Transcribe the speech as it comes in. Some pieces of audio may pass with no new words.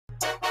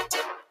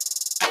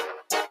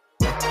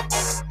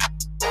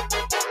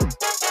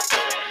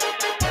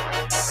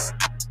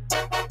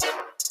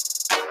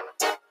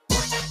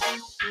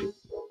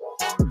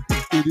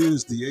It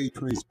is the A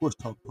Train Sports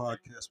Talk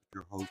podcast with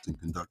your host and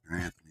conductor,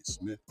 Anthony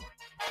Smith.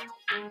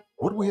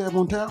 What do we have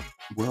on tap?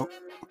 Well,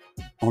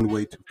 only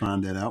way to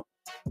find that out,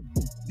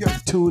 you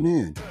have to tune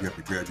in. You have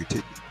to grab your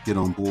ticket, get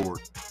on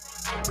board,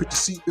 put your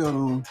seatbelt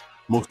on.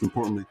 Most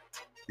importantly,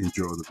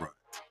 enjoy the ride.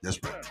 That's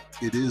right.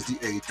 It is the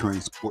A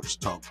Train Sports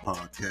Talk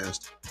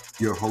podcast.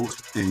 Your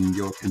host and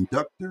your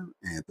conductor,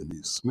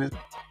 Anthony Smith.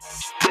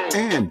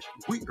 And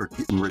we are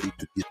getting ready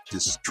to get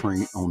this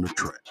train on the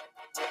track.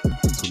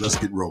 So let's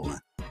get rolling.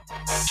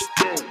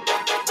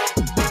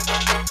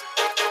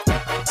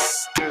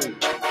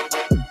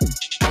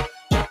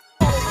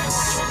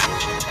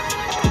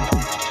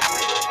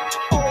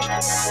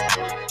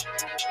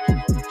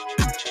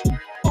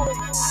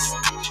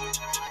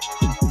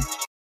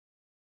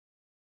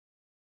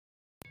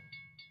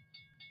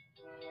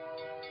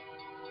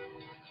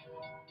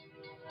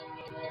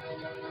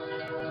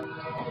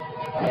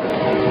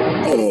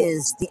 It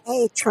is the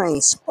A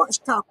Train Sports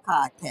Talk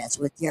podcast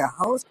with your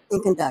host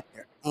and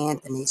conductor,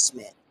 Anthony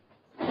Smith.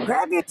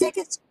 Grab your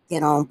tickets,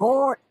 get on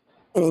board,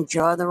 and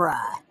enjoy the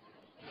ride.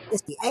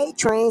 It's the A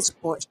Train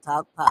Sports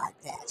Talk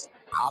podcast.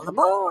 All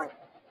aboard!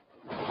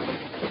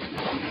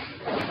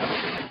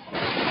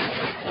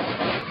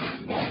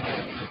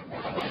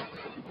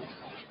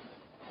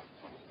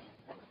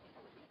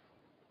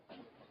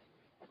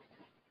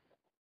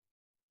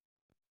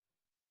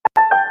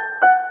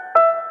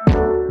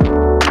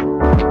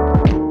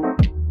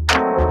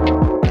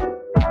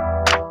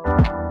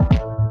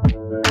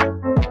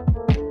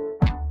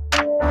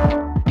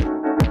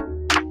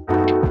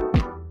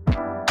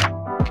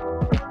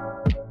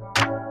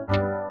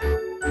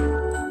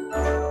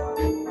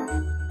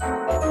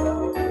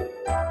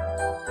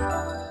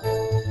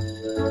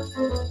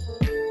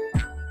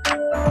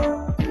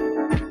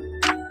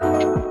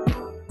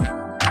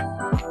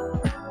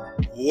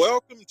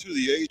 Welcome to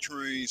the A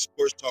Train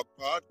Sports Talk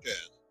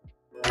podcast.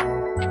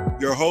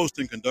 Your host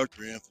and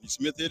conductor, Anthony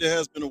Smith. It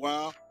has been a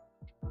while.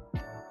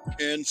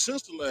 And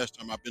since the last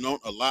time I've been on,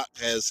 a lot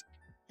has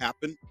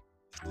happened,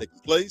 taken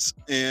place.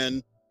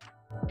 And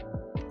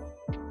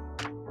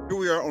here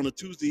we are on a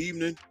Tuesday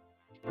evening,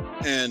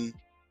 and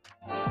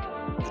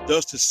the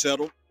dust has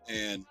settled.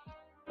 And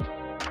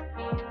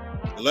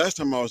the last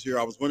time I was here,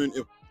 I was wondering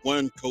if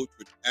one coach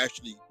would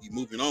actually be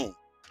moving on.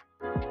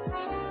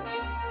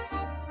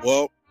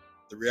 Well,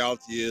 the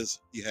reality is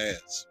he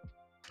has.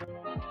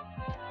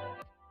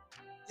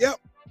 Yep.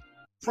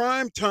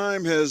 Prime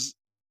time has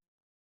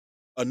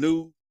a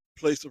new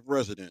place of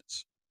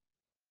residence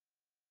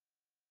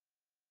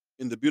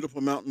in the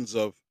beautiful mountains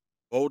of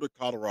Boulder,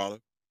 Colorado,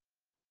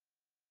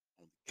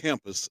 on the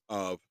campus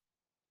of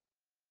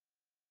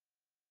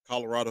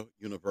Colorado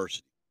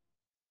University.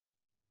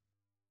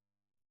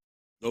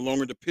 No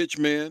longer the pitch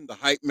man, the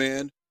hype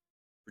man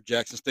for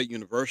Jackson State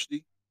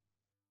University.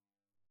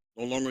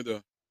 No longer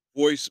the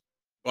voice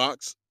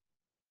box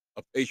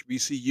of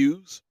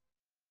HBCUs.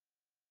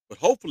 But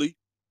hopefully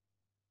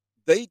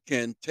they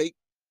can take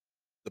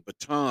the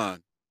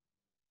baton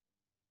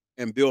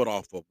and build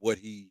off of what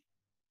he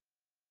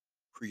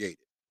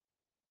created.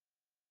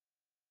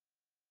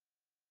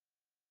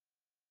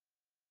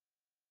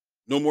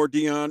 No more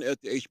Deion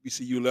at the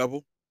HBCU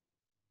level.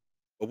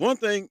 But one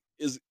thing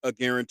is a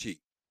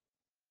guarantee.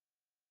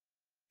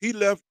 He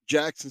left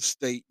Jackson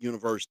State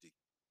University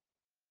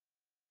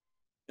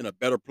in a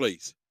better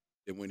place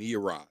than when he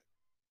arrived.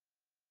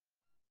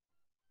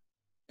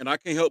 And I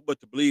can't help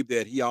but to believe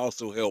that he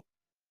also helped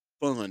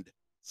fund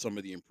some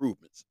of the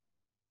improvements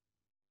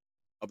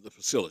of the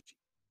facility.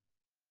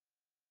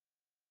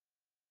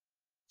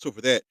 So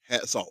for that,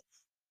 hats off.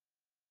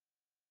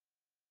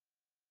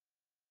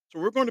 So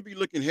we're going to be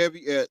looking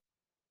heavy at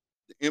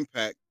the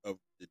impact of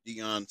the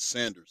Deion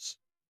Sanders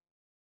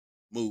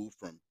move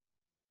from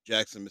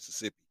Jackson,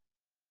 Mississippi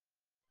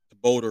to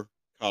Boulder,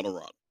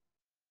 Colorado,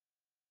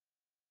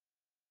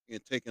 and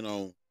taking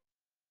on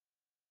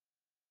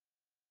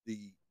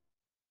the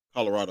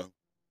Colorado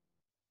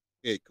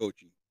head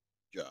coaching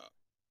job.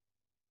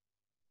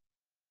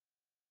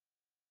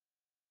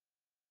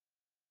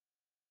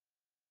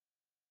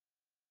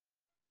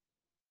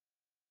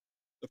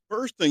 The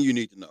first thing you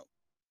need to know,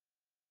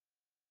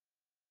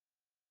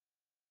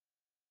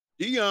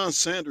 Deion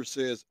Sanders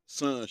says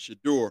son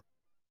Shedeur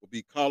will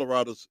be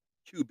Colorado's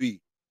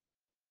QB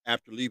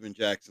after leaving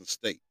Jackson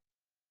State.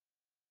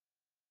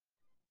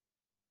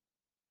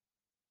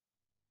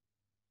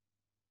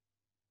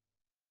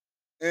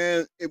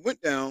 And it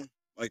went down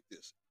like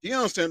this.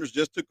 Deion Sanders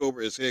just took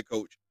over as head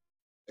coach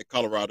at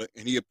Colorado,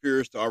 and he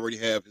appears to already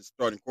have his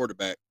starting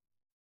quarterback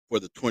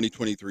for the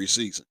 2023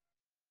 season.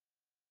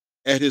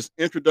 At his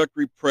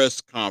introductory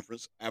press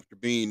conference after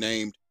being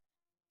named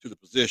to the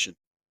position,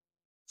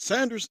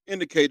 Sanders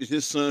indicated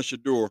his son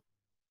Shedeur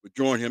would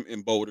join him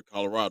in Boulder,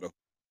 Colorado,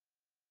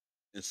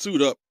 and suit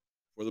up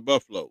for the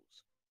Buffaloes.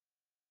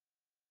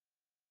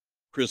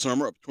 Chris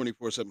Hummer of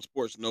 24/7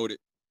 Sports noted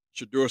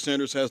Shedeur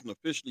Sanders hasn't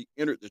officially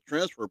entered the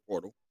transfer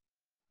portal,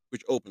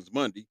 which opens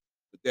Monday,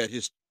 but that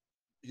his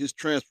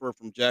transfer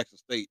from Jackson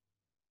State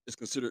is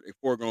considered a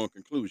foregone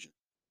conclusion.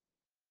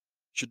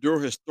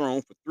 Shador has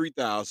thrown for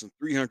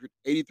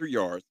 3,383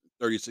 yards and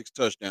 36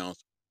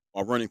 touchdowns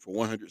while running for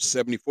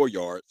 174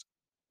 yards,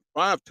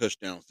 5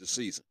 touchdowns this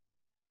season.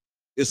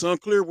 It's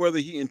unclear whether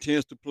he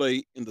intends to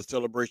play in the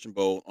Celebration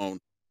Bowl on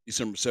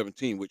December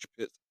 17, which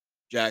pits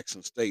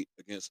Jackson State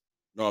against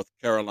North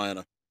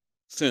Carolina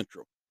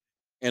Central.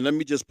 And let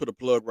me just put a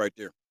plug right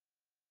there.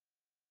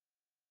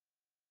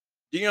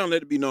 Deion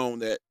let it be known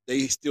that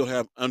they still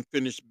have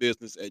unfinished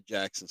business at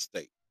Jackson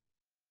State.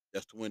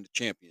 That's to win the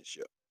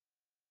championship.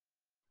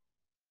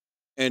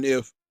 And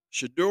if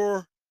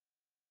Shador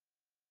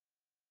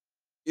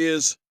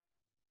is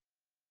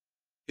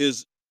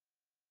his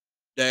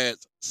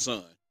dad's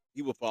son,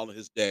 he will follow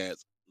his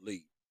dad's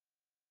lead.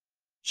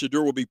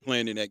 Shador will be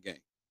playing in that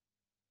game.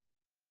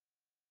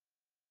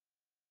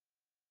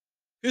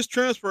 His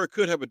transfer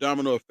could have a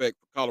domino effect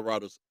for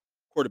Colorado's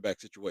quarterback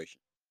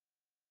situation.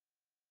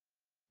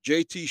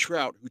 J.T.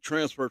 Shrout, who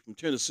transferred from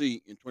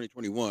Tennessee in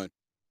 2021,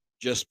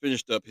 just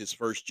finished up his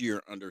first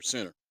year under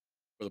center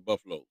for the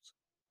Buffaloes.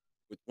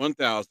 With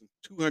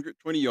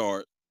 1,220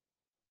 yards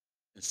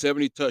and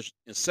 7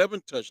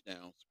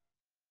 touchdowns,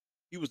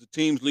 he was the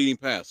team's leading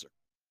passer.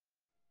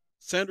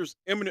 Sanders'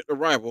 imminent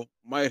arrival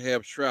might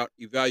have Shrout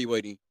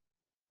evaluating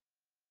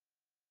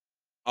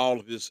all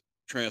of his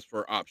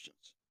transfer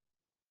options.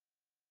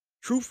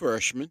 True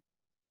freshman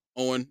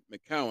Owen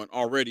McCowan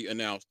already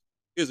announced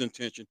his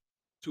intention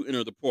to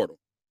enter the portal,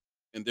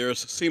 and there's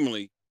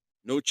seemingly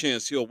no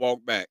chance he'll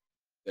walk back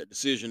that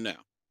decision now.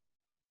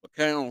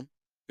 McCown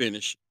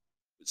finished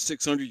with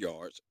 600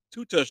 yards,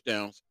 2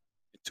 touchdowns,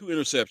 and 2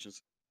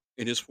 interceptions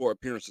in his 4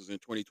 appearances in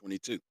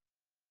 2022.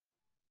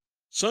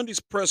 Sunday's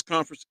press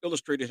conference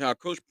illustrated how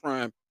Coach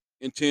Prime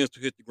intends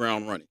to hit the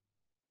ground running.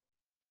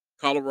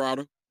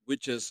 Colorado,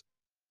 which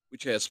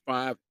has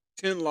 5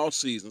 10-loss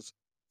seasons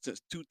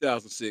since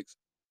 2006,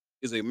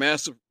 is a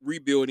massive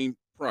rebuilding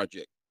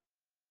project.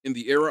 In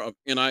the era of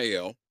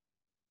NIL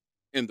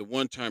and the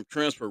one-time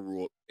transfer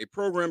rule, a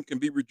program can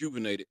be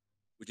rejuvenated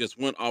with just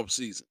one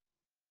off-season,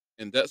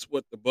 and that's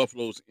what the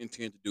Buffaloes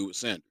intend to do with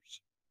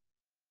Sanders.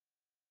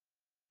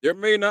 There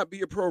may not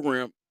be a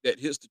program that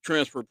hits the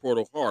transfer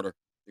portal harder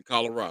than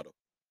Colorado,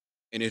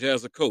 and it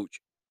has a coach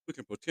who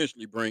can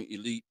potentially bring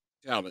elite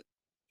talent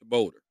to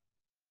Boulder.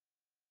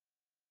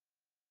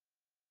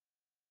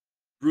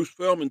 Bruce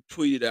Feldman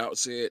tweeted out,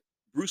 said,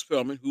 Bruce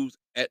Feldman, who's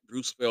at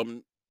Bruce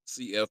Feldman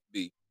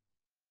CFB,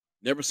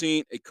 never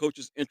seen a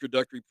coach's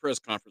introductory press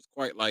conference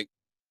quite like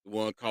the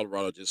one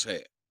Colorado just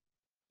had.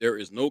 There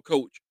is no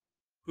coach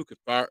who could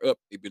fire up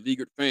a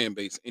beleaguered fan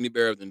base any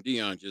better than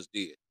Deion just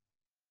did.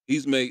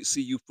 He's made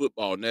CU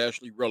football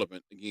nationally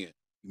relevant again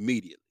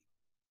immediately.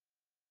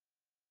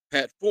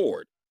 Pat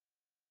Ford,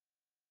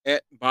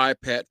 at by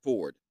Pat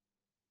Ford.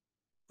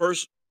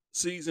 First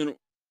reason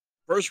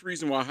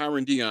why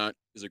hiring Deion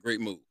is a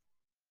great move.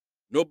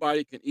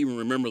 Nobody can even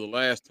remember the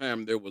last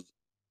time there was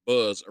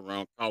buzz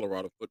around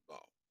Colorado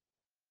football.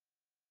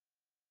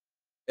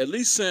 At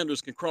least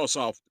Sanders can cross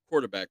off the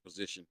quarterback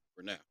position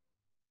for now.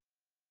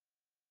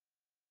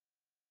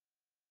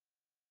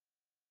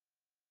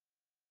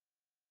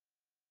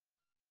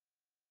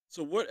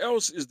 So what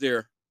else is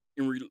there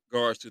in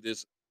regards to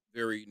this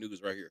very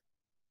news right here?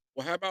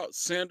 Well, how about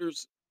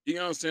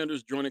Deion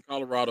Sanders joining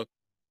Colorado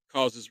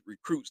causes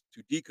recruits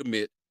to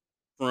decommit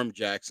from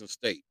Jackson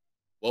State?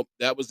 Well,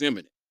 that was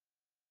imminent.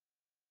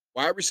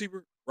 Wide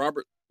receiver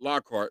Robert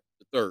Lockhart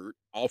III,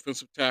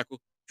 offensive tackle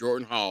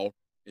Jordan Hall,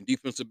 and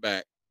defensive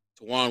back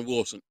Tawan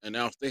Wilson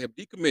announced they have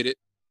decommitted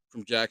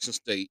from Jackson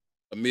State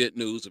amid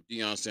news of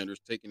Deion Sanders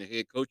taking a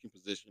head coaching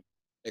position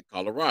at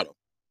Colorado.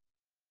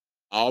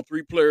 All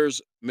 3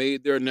 players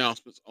made their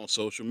announcements on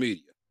social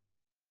media.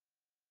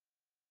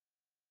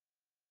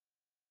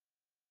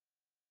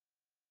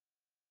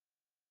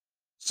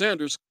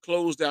 Sanders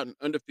closed out an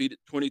undefeated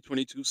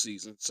 2022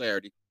 season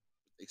Saturday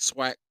with a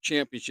SWAC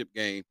championship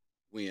game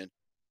win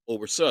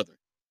over Southern,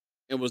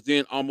 and was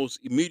then almost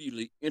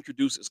immediately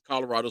introduced as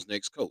Colorado's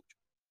next coach.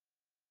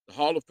 The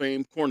Hall of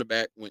Fame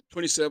cornerback went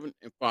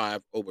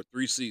 27-5 over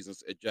 3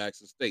 seasons at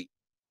Jackson State,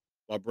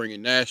 while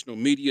bringing national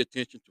media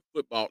attention to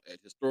football at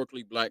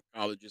historically black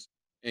colleges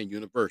and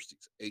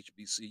universities,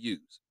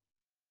 HBCUs.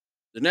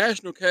 The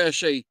national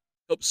cachet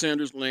helped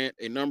Sanders land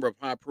a number of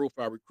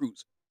high-profile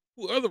recruits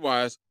who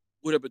otherwise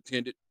would have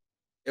attended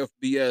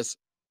FBS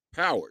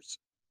Powers.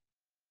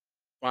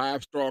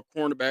 5-star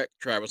cornerback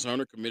Travis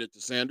Hunter committed to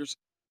Sanders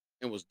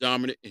and was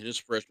dominant in his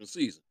freshman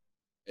season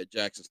at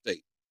Jackson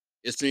State.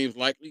 It seems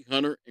likely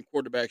Hunter and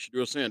quarterback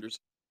Shedeur Sanders,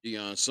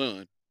 Deion's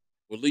son,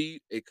 will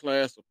lead a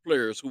class of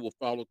players who will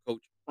follow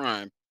Coach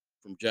Prime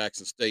from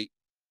Jackson State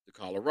to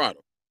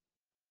Colorado.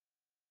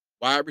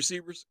 Wide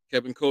receivers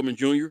Kevin Coleman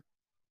Jr.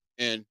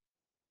 and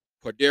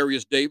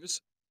Quadarius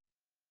Davis,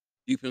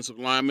 defensive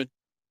lineman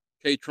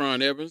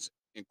Katron Evans,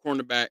 and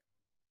cornerback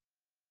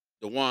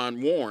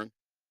DeJuan Warren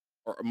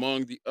are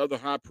among the other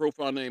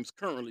high-profile names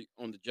currently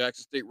on the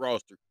Jackson State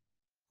roster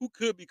who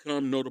could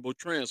become notable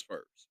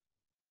transfers.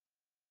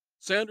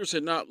 Sanders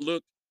had not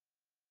looked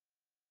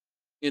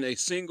in a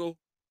single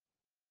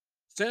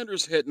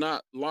Sanders had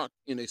not locked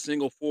in a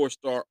single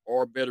four-star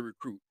or better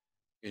recruit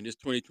in his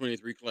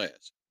 2023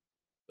 class,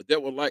 but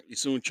that will likely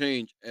soon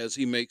change as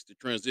he makes the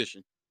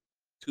transition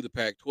to the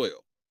Pac 12.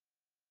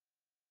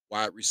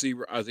 Wide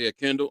receiver Isaiah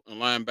Kendall and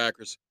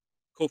linebackers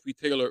Kofi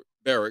Taylor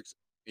Barracks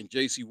and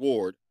J.C.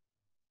 Ward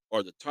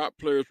are the top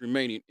players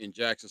remaining in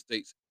Jackson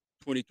State's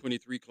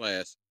 2023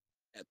 class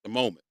at the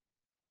moment.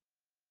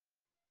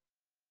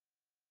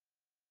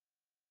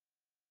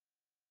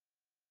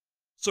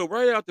 So,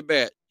 right out the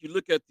bat, you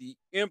look at the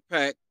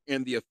impact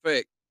and the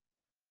effect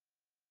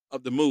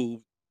of the move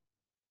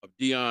of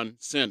Deion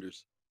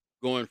Sanders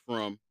going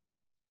from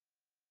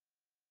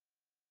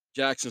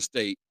Jackson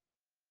State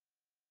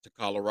to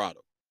Colorado.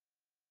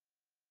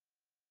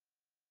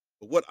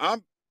 But what I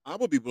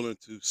would be willing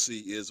to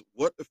see is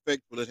what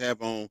effect will it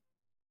have on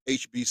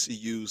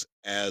HBCUs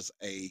as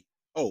a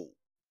whole.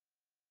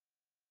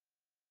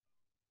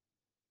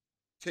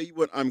 Tell you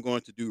what I'm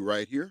going to do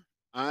right here.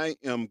 I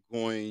am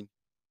going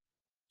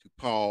to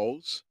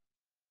pause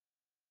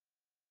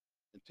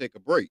and take a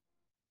break.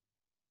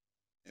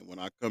 And when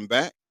I come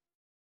back,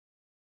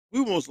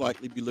 we will most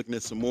likely be looking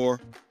at some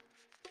more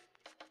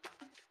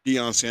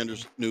Deion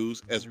Sanders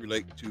news as it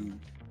relates to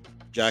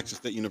Jackson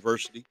State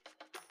University,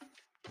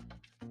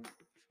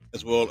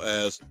 as well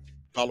as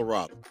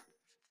Colorado.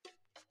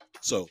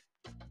 So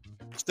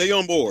stay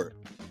on board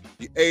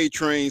the A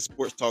Train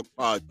Sports Talk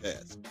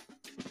podcast.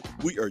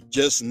 We are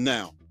just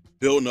now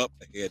building up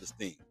ahead of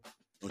steam.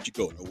 Don't you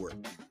go nowhere.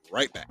 We'll be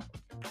right back.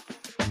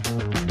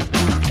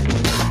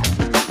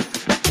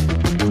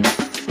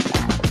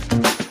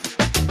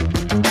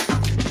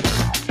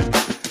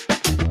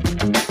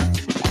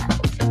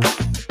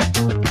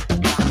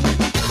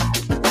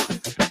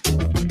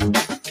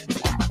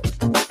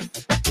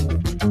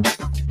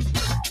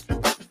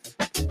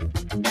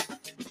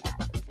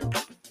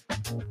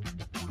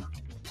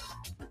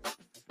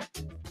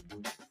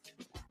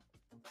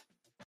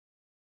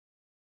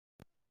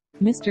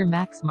 Mr.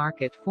 Max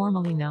Market,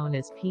 formerly known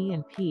as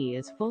P&P,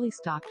 is fully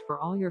stocked for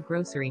all your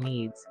grocery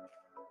needs.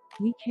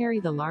 We carry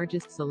the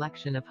largest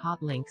selection of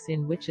hot links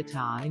in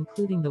Wichita,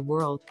 including the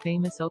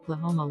world-famous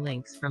Oklahoma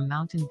links from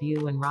Mountain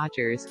View and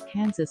Rogers,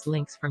 Kansas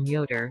links from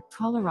Yoder,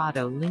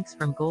 Colorado links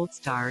from Gold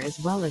Star, as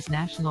well as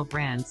national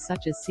brands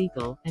such as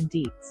Siegel and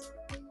Dietz.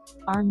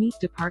 Our meat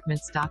department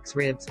stocks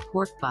ribs,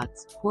 pork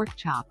butts, pork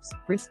chops,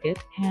 brisket,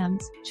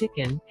 hams,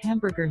 chicken,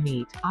 hamburger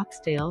meat,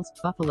 oxtails,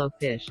 buffalo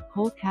fish,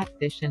 whole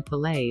catfish and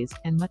fillets,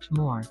 and much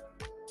more.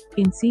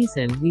 In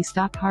season, we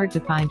stock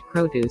hard-to-find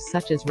produce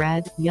such as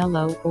red,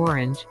 yellow,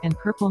 orange, and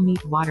purple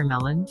meat,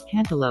 watermelon,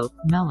 cantaloupe,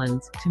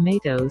 melons,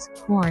 tomatoes,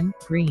 corn,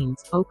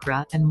 greens,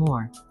 okra, and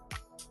more.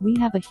 We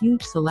have a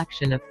huge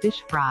selection of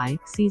fish fry,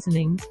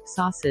 seasonings,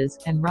 sauces,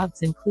 and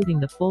rubs, including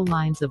the full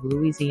lines of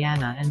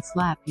Louisiana and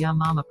Slap Ya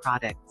Mama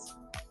products.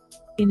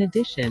 In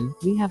addition,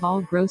 we have all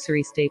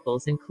grocery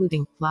staples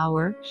including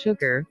flour,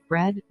 sugar,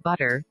 bread,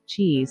 butter,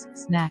 cheese,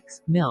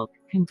 snacks, milk,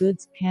 canned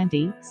goods,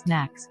 candy,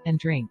 snacks, and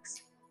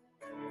drinks.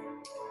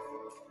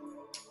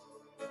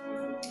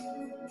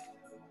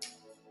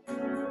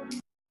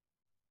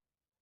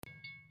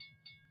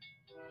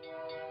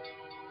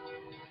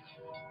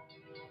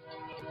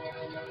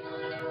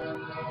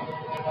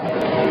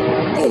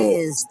 It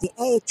is the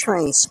A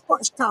Train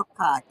Sports Talk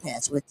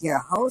podcast with your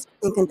host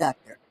and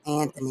conductor,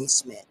 Anthony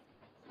Smith.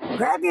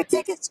 Grab your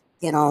tickets,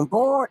 get on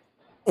board,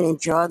 and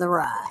enjoy the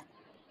ride.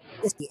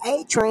 It's the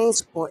A Train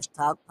Sports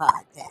Talk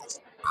podcast.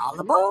 All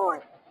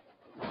aboard!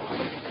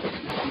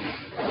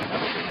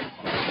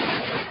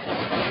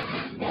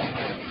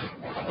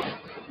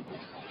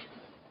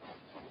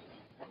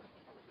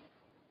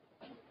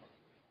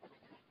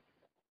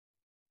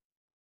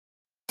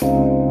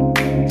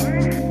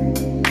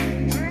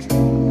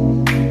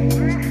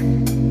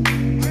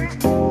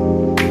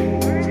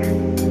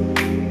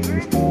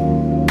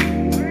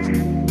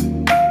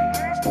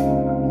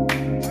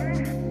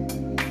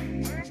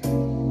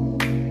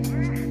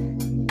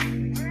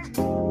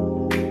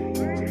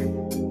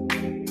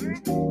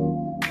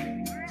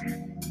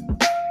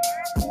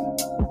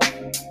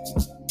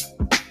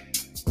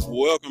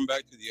 Welcome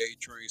back to the A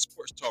Train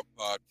Sports Talk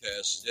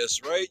podcast.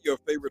 That's right, your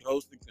favorite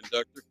host and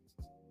conductor.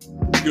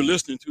 You're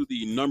listening to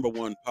the number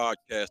one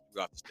podcast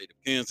throughout the state of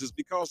Kansas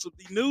because of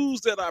the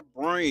news that I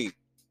bring.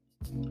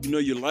 You know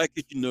you like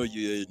it, you know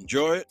you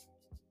enjoy it.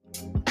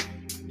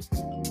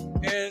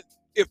 And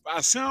if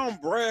I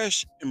sound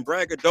brash and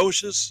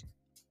braggadocious,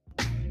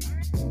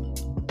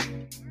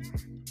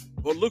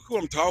 well, look who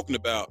I'm talking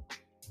about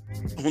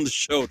on the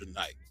show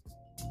tonight.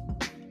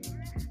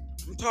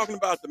 I'm talking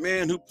about the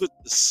man who put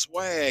the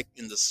swag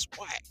in the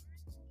swag.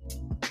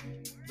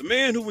 The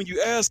man who, when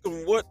you ask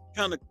him what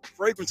kind of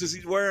fragrances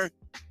he's wearing,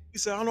 he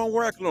said, I don't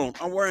wear cologne,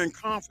 I'm wearing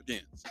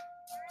confidence.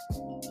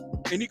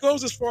 And he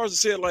goes as far as to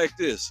say it like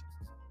this: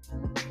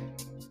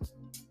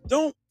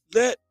 don't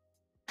let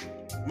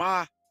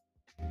my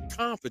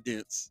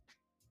confidence,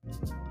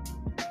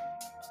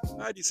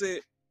 how'd you say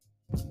it?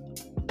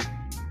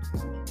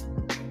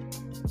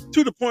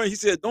 To the point, he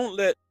said, don't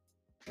let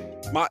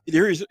my,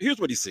 here's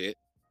what he said.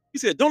 He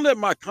said, don't let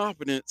my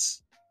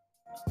confidence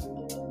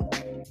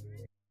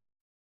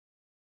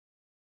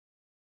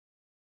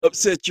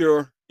Upset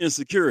your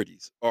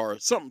insecurities or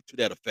something to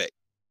that effect.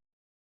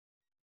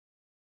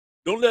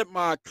 Don't let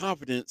my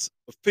confidence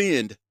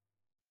offend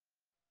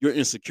your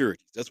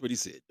insecurities. That's what he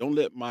said. Don't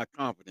let my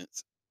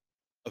confidence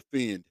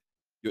offend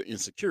your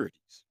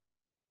insecurities.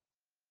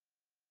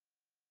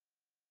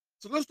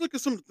 So let's look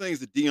at some of the things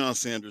that Deion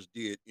Sanders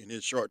did in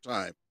his short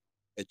time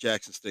at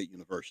Jackson State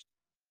University.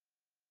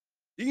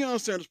 Deion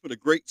Sanders put a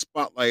great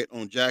spotlight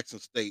on Jackson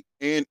State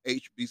and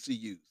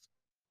HBCUs.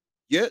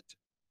 Yet,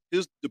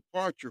 his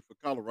departure for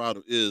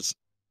Colorado is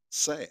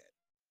sad.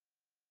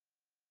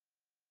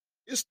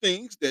 It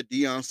stings that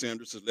Deion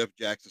Sanders has left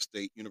Jackson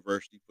State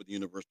University for the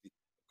University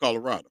of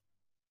Colorado.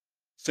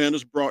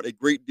 Sanders brought a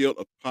great deal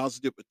of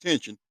positive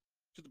attention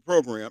to the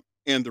program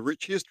and the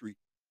rich history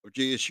of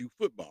JSU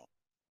football,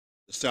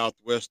 the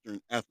Southwestern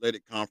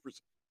Athletic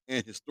Conference,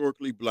 and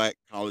historically black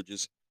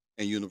colleges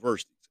and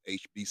universities,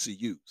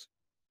 HBCUs.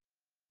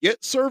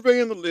 Yet,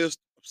 surveying the list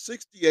of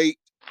 68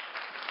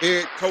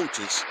 head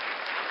coaches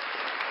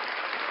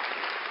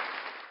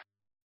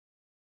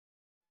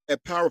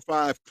at Power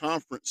Five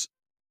conference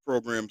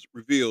programs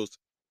reveals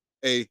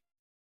a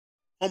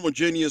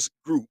homogeneous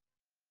group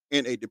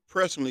and a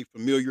depressingly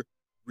familiar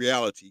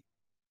reality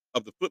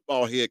of the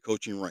football head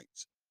coaching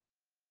ranks.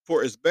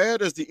 For as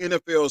bad as the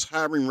NFL's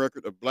hiring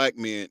record of black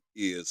men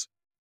is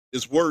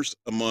worse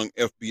among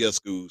FBS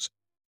schools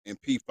and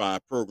P5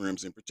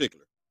 programs in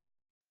particular.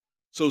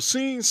 So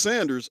seeing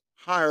Sanders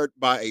hired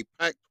by a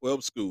Pac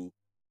 12 school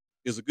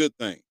is a good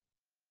thing.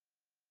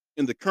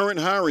 In the current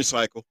hiring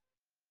cycle,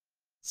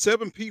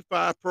 7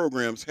 P5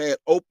 programs had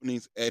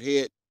openings at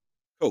head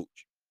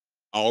coach: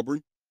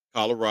 Auburn,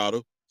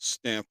 Colorado,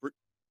 Stanford,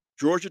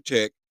 Georgia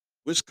Tech,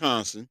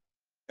 Wisconsin,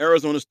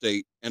 Arizona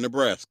State, and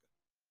Nebraska.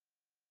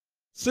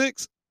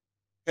 6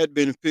 had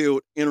been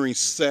filled entering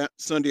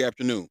Sunday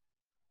afternoon,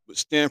 with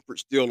Stanford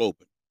still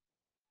open.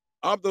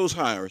 Of those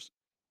hires,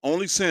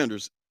 only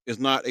Sanders is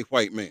not a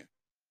white man.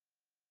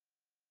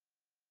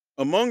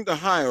 Among the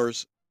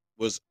hires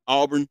was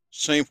Auburn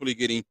shamefully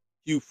getting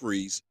Hugh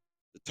Freeze,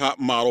 the top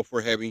model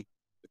for having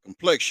the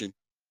complexion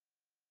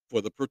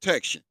for the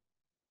protection.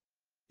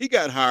 He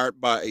got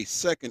hired by a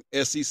second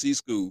SEC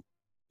school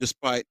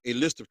despite a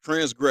list of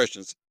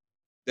transgressions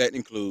that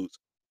includes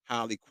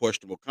highly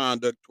questionable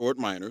conduct toward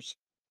minors,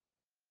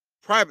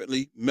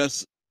 privately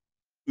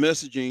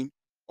messaging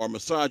or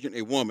massaging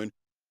a woman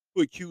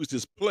who accused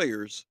his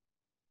players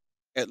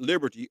at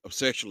Liberty of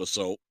sexual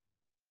assault,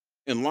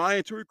 and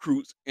lying to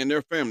recruits and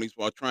their families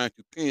while trying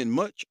to pin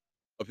much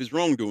of his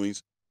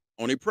wrongdoings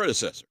on a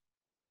predecessor.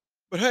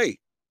 But hey,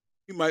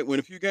 he might win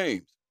a few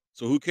games,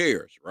 so who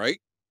cares, right?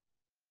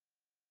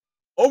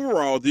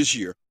 Overall, this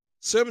year,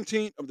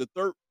 17 of the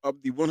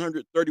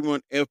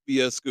 131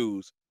 FBS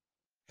schools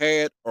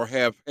had or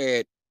have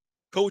had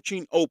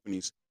coaching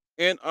openings,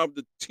 and of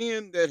the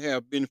 10 that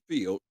have been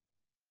filled,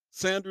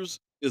 Sanders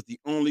is the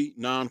only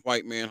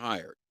non-white man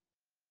hired.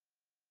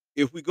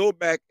 If we go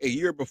back a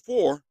year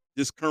before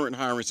this current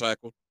hiring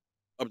cycle,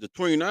 of the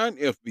 29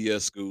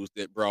 FBS schools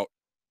that brought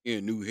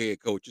in new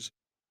head coaches,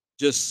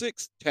 just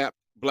 6 tapped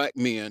black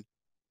men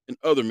and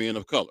other men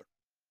of color.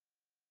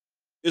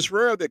 It's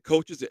rare that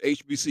coaches at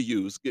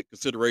HBCUs get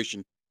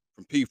consideration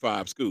from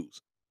P5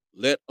 schools,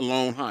 let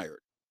alone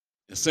hired,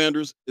 and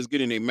Sanders is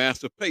getting a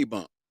massive pay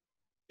bump.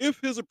 If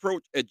his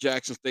approach at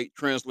Jackson State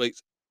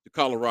translates to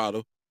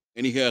Colorado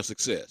and he has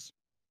success,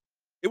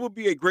 it will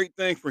be a great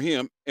thing for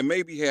him and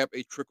maybe have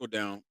a trickle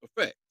down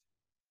effect.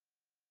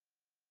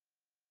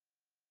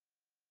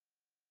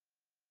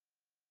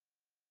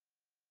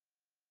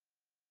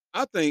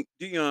 I think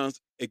Deion's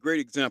a great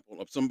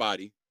example of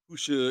somebody who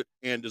should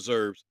and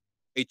deserves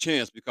a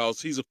chance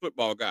because he's a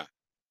football guy.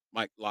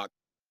 Mike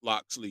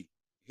Locksley,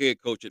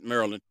 head coach at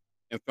Maryland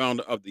and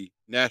founder of the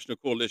National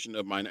Coalition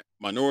of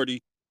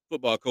Minority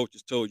Football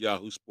Coaches, told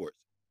Yahoo Sports.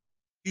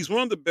 He's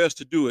one of the best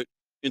to do it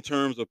in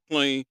terms of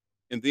playing,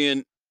 and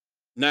then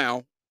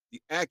now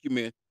the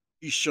acumen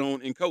he's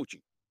shown in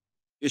coaching.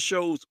 It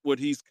shows what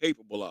he's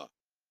capable of.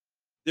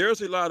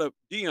 There's a lot of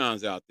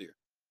Deions out there.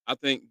 I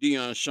think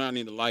Deion's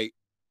shining the light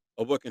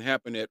of what can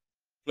happen at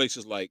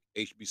places like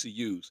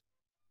HBCUs.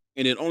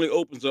 And it only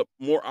opens up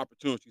more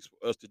opportunities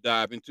for us to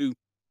dive into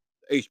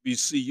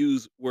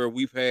HBCUs where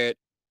we've had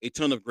a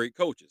ton of great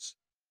coaches.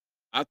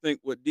 I think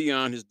what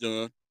Deion has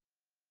done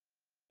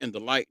and the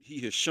light he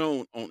has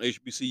shown on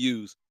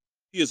HBCUs,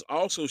 he has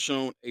also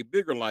shown a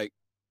bigger light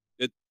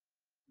that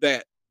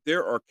that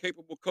there are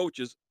capable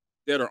coaches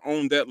that are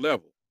on that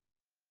level,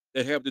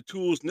 that have the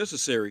tools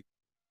necessary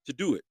to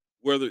do it,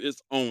 whether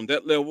it's on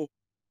that level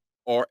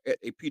or at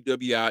a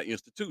PWI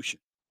institution.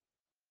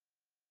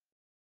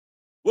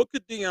 What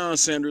could Deion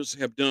Sanders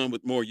have done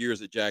with more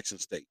years at Jackson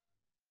State?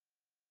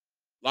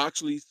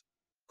 Locksley's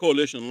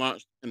coalition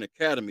launched an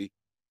academy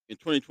in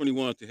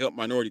 2021 to help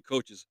minority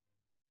coaches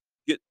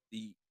get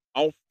the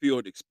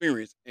off-field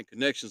experience and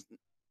connections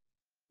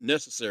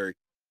necessary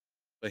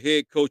for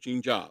head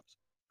coaching jobs.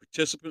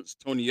 Participants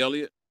Tony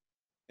Elliott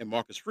and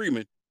Marcus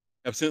Freeman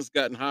have since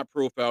gotten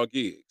high-profile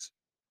gigs.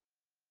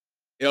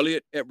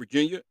 Elliott at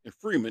Virginia, and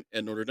Freeman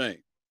at Notre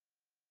Dame.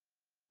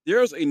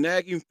 There's a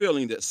nagging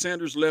feeling that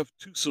Sanders left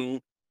too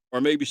soon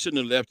or maybe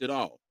shouldn't have left at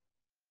all.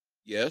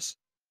 Yes,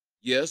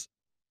 yes,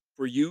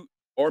 for you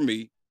or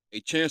me,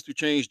 a chance to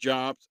change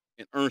jobs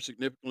and earn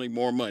significantly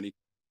more money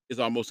is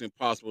almost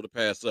impossible to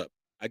pass up.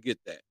 I get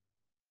that.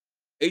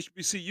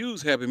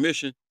 HBCUs have a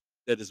mission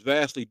that is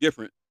vastly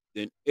different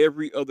than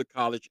every other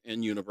college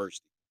and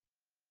university.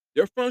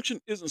 Their function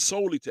isn't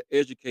solely to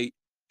educate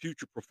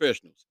future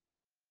professionals.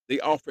 They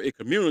offer a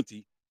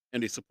community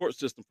and a support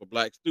system for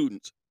Black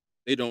students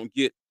they don't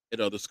get at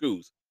other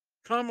schools,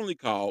 commonly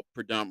called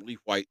predominantly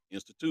white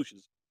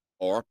institutions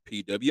or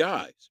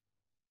PWIs.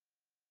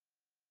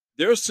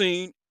 They're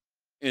seen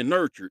and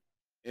nurtured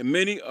in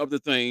many of the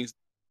things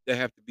that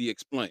have to be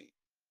explained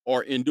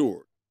or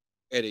endured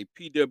at a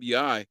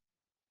PWI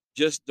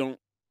just don't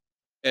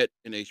at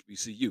an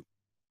HBCU.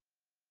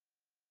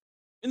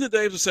 In the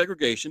days of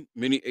segregation,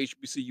 many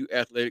HBCU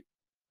athletic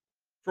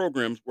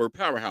programs were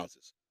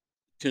powerhouses.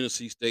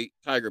 Tennessee State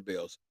Tiger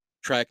Bells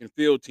track and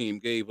field team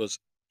gave us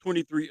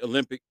 23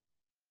 Olympic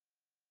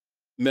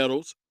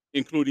medals,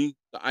 including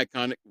the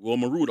iconic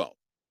Wilma Rudolph.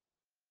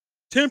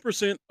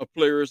 10% of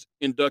players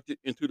inducted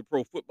into the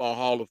Pro Football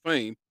Hall of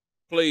Fame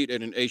played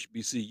at an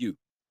HBCU.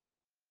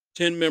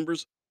 10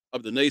 members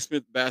of the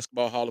Naismith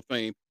Basketball Hall of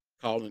Fame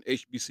call an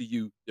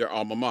HBCU their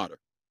alma mater.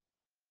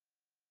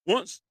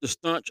 Once the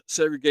staunch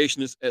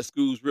segregationists at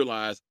schools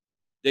realized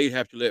they'd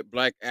have to let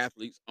Black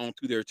athletes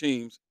onto their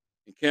teams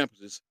and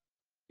campuses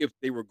if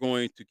they were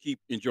going to keep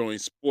enjoying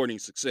sporting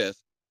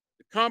success,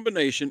 the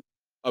combination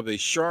of a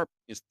sharp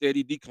and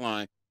steady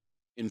decline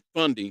in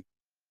funding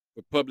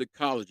for public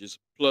colleges,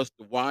 plus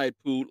the wide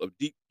pool of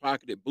deep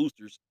pocketed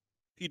boosters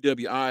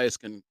PWIs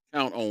can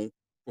count on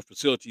for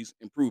facilities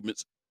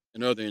improvements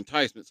and other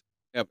enticements,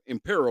 have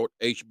imperiled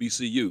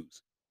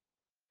HBCUs,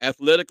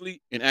 athletically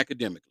and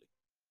academically.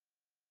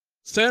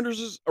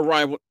 Sanders'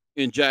 arrival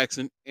in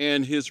Jackson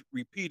and his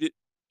repeated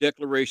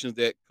declarations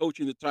that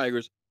coaching the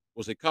Tigers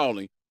was a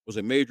calling was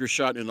a major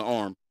shot in the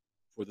arm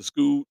for the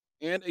school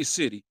and a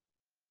city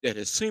that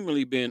has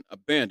seemingly been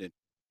abandoned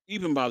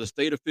even by the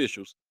state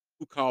officials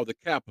who call the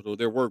capital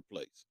their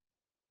workplace.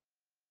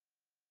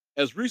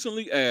 As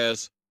recently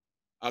as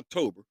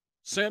October,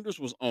 Sanders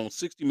was on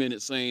 60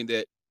 Minutes saying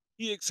that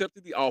he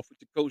accepted the offer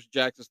to coach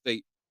Jackson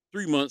State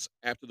 3 months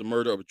after the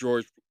murder of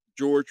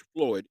George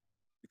Floyd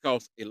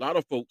because a lot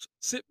of folks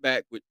sit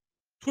back with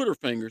Twitter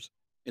fingers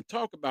and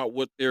talk about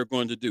what they're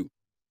going to do.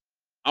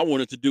 I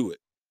wanted to do it.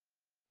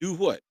 Do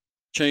what?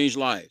 Change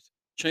lives,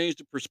 change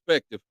the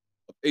perspective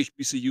of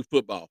HBCU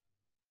football,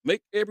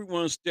 make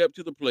everyone step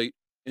to the plate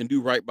and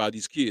do right by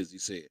these kids, he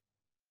said.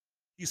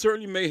 He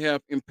certainly may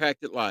have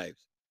impacted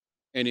lives,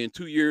 and in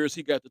 2 years,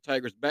 he got the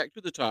Tigers back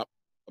to the top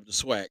of the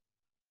SWAC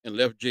and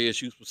left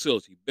JSU's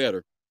facility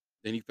better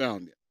than he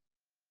found it.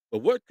 But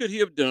what could he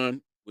have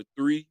done with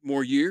 3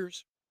 more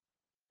years?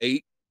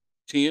 8,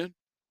 10?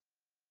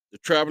 The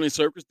traveling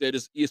circus that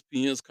is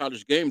ESPN's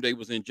College Game Day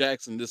was in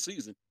Jackson this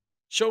season,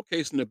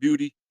 showcasing the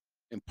beauty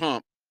and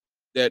pomp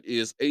that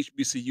is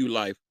HBCU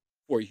life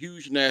for a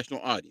huge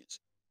national audience.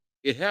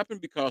 It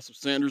happened because of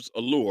Sanders'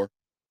 allure,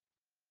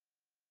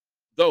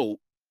 though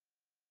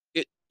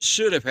it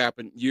should have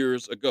happened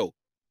years ago,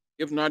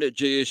 if not at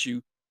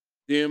JSU,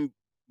 then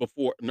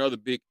before another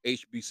big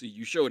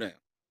HBCU showdown.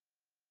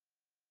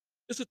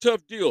 It's a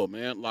tough deal,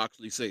 man,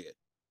 Loxley said.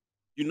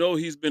 You know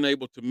he's been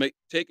able to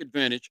take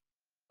advantage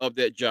of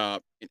that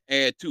job and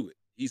add to it.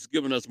 He's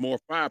given us more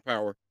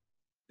firepower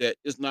that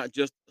is not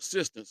just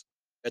assistants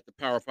at the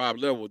Power 5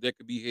 level that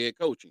could be head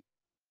coaching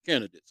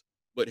candidates,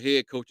 but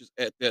head coaches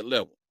at that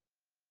level.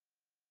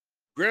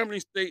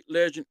 Grambling State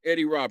legend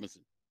Eddie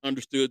Robinson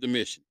understood the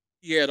mission.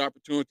 He had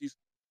opportunities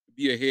to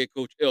be a head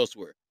coach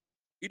elsewhere.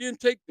 He didn't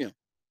take them.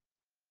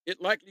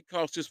 It likely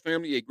cost his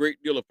family a great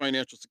deal of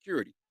financial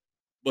security,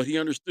 but he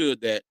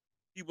understood that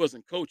he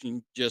wasn't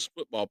coaching just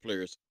football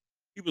players.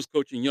 He was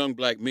coaching young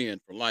Black men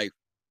for life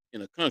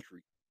in a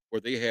country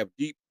where they have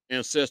deep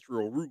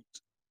ancestral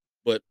roots,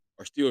 but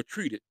are still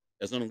treated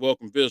as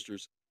unwelcome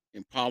visitors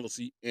in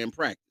policy and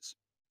practice.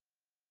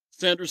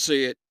 Sanders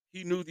said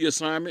he knew the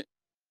assignment,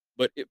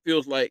 but it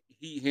feels like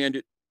he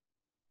handed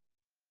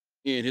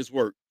in his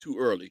work too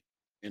early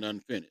and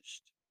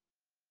unfinished.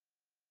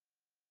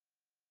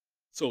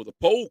 So the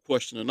poll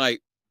question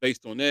tonight,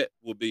 based on that,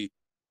 will be: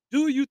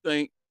 do you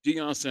think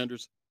Deion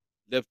Sanders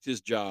left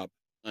his job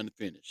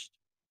unfinished?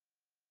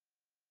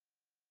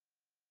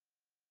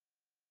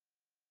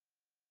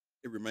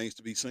 It remains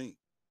to be seen.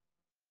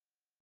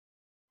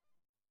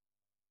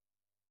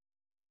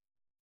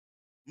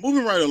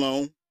 Moving right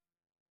along,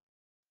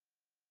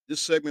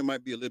 this segment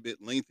might be a little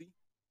bit lengthy,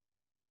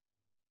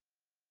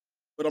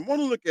 but I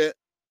want to look at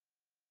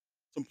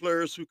some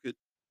players who could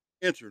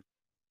enter the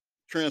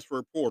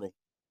transfer portal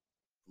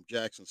from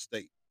Jackson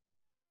State.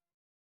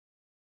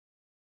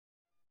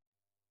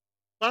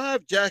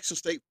 5 Jackson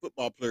State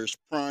football players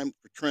primed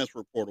for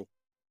transfer portal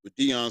with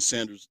Deion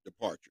Sanders'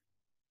 departure.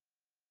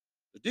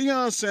 The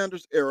Deion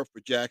Sanders era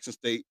for Jackson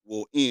State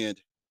will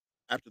end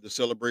after the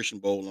Celebration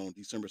Bowl on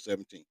December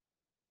 17th.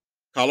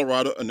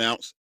 Colorado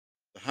announced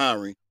the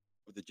hiring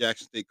of the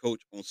Jackson State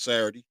coach on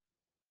Saturday,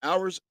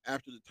 hours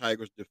after the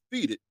Tigers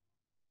defeated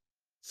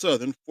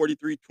Southern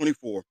 43-24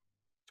 to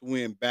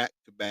win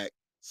back-to-back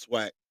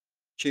SWAC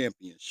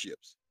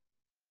championships.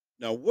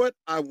 Now, what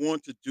I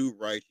want to do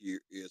right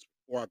here is,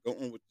 before I go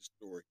on with the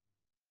story,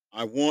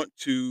 I want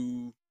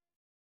to,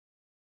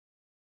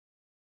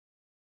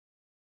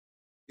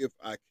 if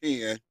I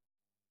can,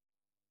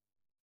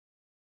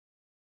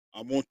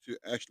 I want to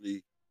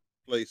actually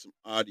play some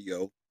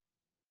audio.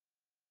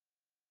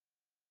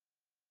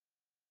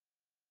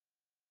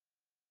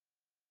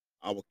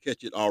 I will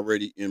catch it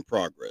already in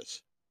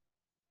progress.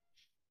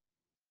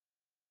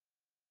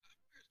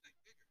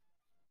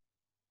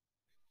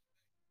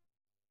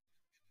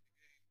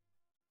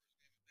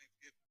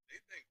 They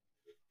think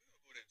we're going to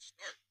go there and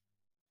start.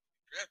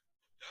 Draft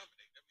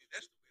dominate. I mean,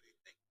 that's the way they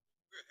think.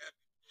 We're happy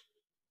for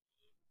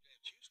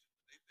James Houston,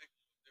 but they think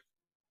they're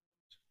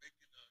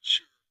making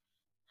sure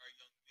our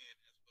young men,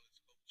 as well as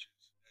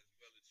coaches, as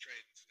well as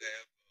training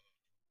staff,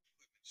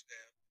 equipment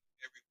staff,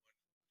 everyone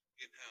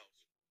in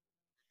house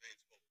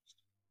remains focused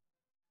on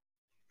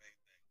the main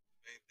thing.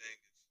 The main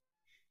thing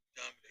is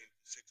dominating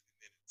for 60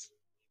 minutes on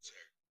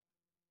Saturday.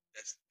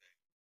 That's the thing.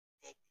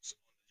 Focus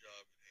on the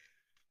job at hand.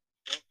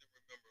 We want them to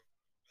remember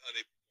how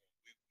they perform.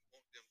 We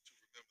want them to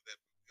remember that.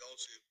 We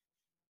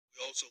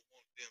also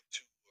want them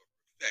to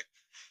perfect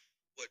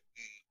what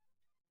we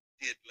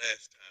did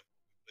last time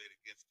when we played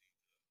against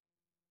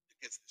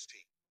this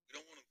team. We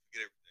don't want them to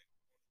forget everything. We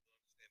want them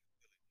to understand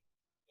the feeling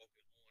of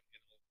walking on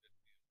and off that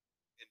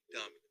field in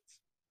dominance.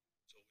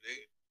 So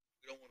we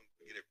don't want them to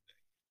forget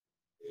everything.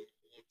 We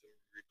want them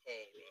to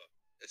recall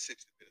that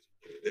 60 minutes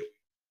that we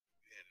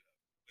handed out.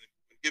 When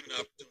given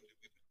the opportunity,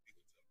 we put the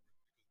defense up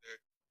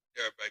because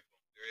they're our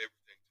backbone. They're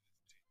everything to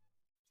this team.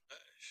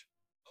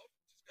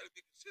 Offense just got to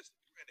be consistent.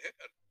 We ran the heck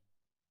out of them,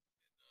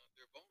 and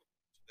they're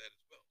vulnerable to that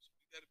as well. So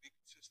we got to be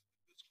consistent.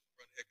 We're just going to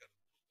run the heck out of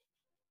the football.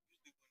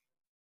 Usually,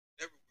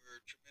 whenever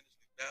we're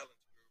tremendously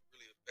balanced, we're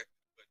really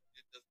effective. But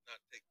it does not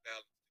take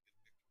balance to get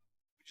victory.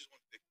 We just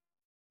want victory.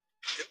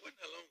 It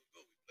wasn't that long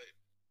ago we played.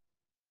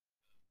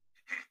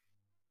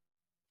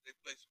 They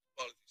play some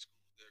quality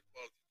schools. They're a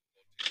quality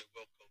football team. They're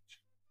well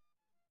coached.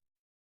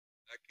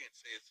 I can't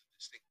say it's a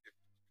distinct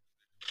difference because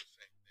they're doing the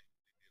same thing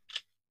they did.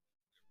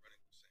 They're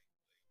running the same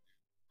play.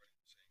 They're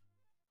running the same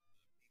defenses.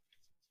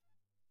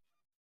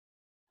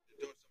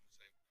 They're doing some of the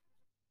same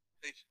things.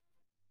 Patience,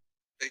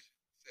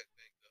 patience to set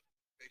things up.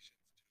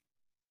 Patience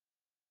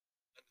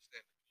to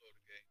understand the flow of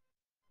the game,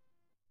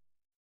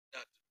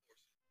 not to force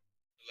it,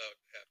 allow it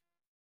to happen.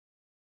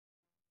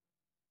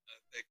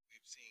 I think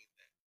we've seen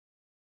that.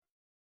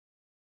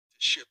 To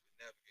shift and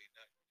navigate,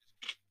 not just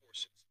keep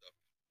forcing stuff.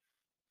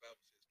 The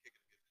Bible says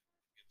kicking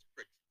against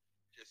pricks.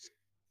 Just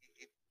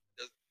he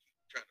doesn't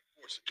keep trying to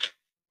force it down.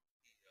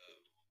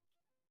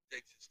 He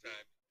takes his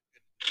time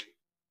and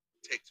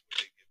takes what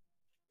they give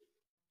him.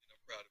 And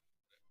I'm proud of him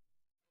for that.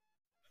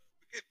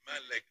 Forget my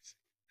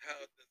legacy. How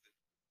does it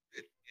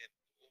fit in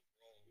the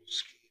overall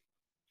scheme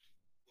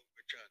what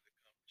we're trying to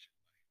accomplish in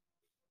life?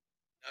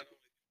 Not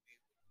only do we,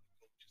 but the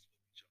coaches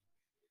look each other.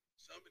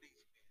 Some of these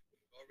men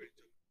we've already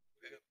took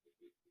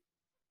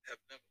have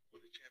never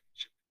won a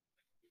championship.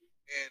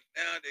 And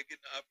now they're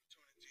getting the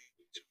opportunity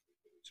to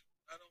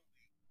not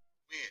only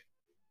win,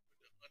 but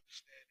to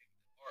understanding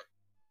the art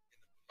and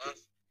the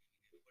philosophy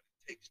and what it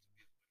takes to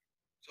be a winner.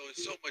 So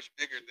it's so much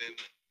bigger than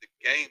the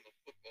game of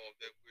football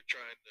that we're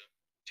trying to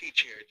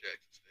teach here at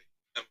Jackson State.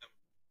 I'm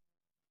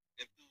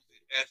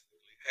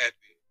enthusiastically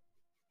happy with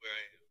where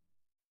I am.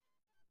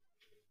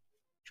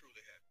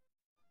 Truly happy.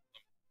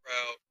 I'm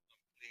proud.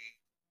 I'm pleased.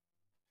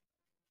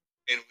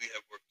 And we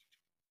have work to do.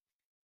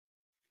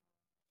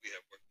 We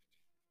have work to do.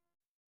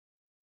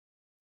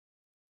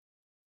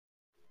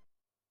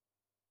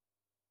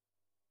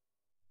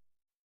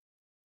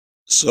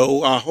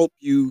 So I hope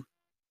you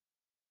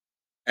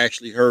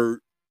actually heard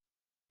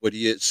what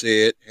he had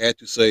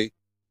to say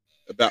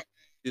about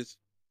his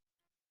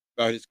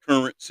about his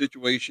current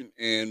situation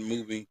and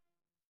moving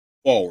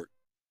forward.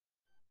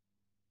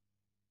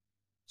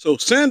 So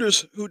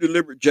Sanders, who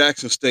delivered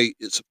Jackson State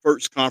its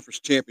first conference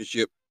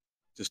championship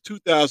since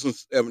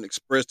 2007,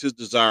 expressed his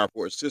desire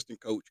for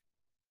assistant coach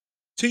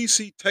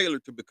T.C. Taylor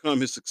to become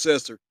his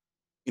successor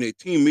in a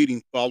team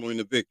meeting following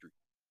the victory.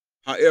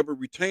 However,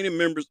 retaining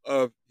members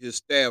of his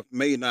staff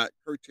may not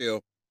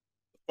curtail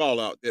the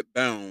fallout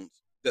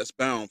that's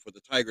bound for the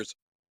Tigers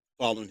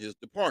following his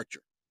departure.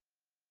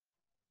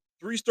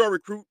 Three-star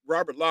recruit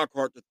Robert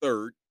Lockhart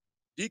III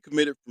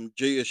decommitted from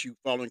JSU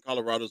following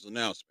Colorado's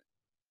announcement.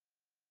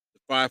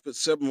 The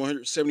 5'7",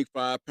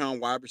 175-pound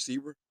wide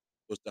receiver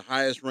was the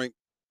highest ranked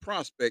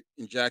prospect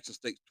in Jackson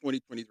State's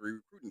 2023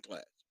 recruiting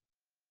class.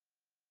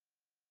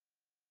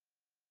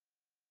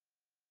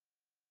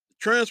 The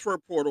transfer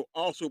portal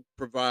also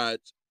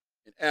provides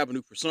an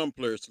avenue for some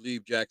players to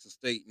leave Jackson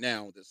State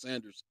now that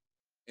Sanders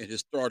and his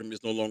stardom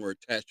is no longer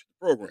attached to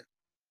the program.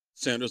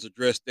 Sanders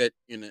addressed that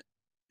in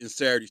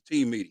Saturday's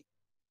team meeting.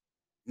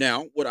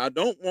 Now, what I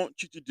don't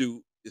want you to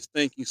do is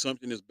thinking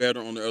something is better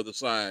on the other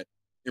side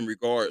in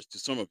regards to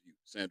some of you,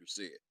 Sanders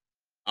said.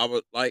 I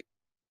would like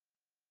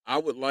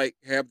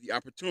have the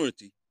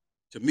opportunity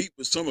to meet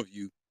with some of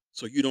you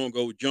so you don't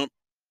go jump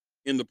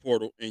in the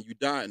portal and you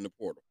die in the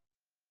portal.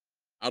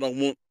 I don't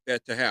want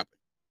that to happen.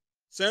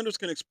 Sanders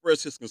can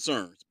express his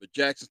concerns, but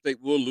Jackson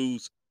State will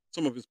lose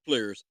some of his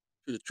players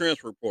to the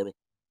transfer portal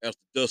as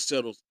the dust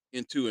settles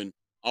into an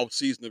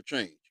off-season of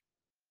change.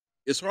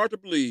 It's hard to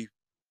believe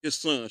his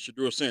son,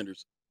 Shedeur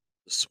Sanders,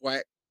 the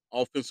SWAC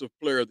Offensive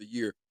Player of the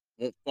Year,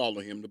 won't follow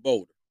him to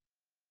Boulder.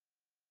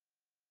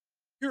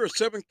 Here are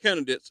 7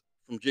 candidates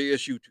from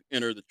JSU to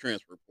enter the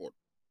transfer portal.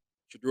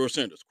 Shedeur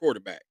Sanders,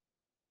 quarterback.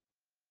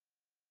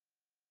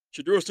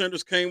 Shedeur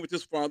Sanders came with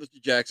his father to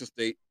Jackson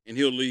State, and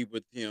he'll leave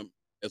with him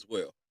as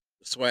well.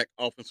 The SWAC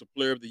Offensive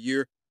Player of the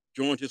Year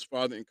joined his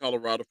father in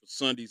Colorado for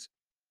Sunday's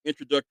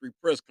introductory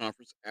press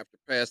conference after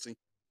passing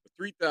for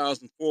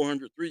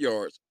 3,403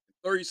 yards and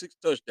 36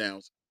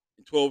 touchdowns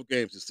in 12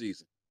 games this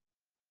season.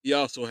 He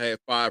also had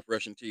 5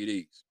 rushing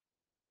TDs.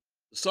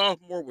 The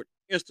sophomore would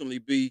instantly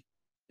be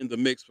in the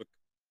mix for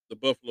the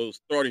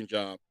Buffalo's starting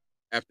job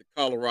after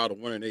Colorado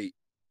 1-8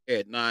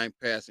 had 9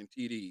 passing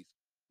TDs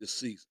this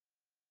season.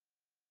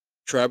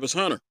 Travis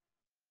Hunter,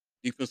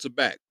 defensive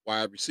back,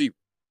 wide receiver.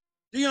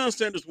 Deion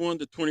Sanders won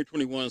the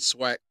 2021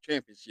 SWAC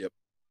championship,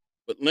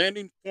 but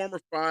landing former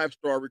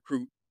 5-star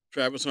recruit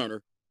Travis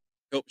Hunter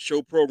helped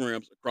show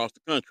programs across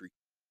the country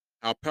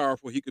how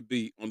powerful he could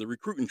be on the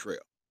recruiting trail.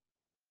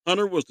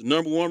 Hunter was the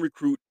number 1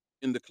 recruit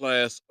in the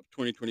class of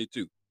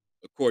 2022,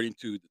 according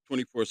to the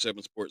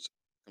 24/7 Sports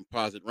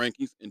composite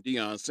rankings, and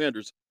Deion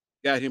Sanders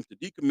got him to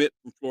decommit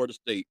from Florida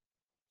State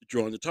to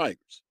join the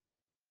Tigers.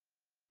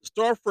 The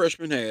star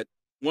freshman had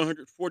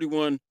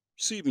 141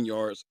 receiving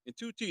yards and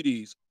 2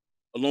 TDs,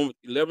 along with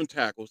 11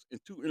 tackles and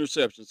 2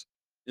 interceptions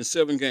in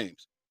 7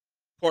 games,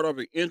 part of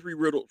an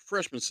injury-riddled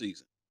freshman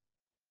season.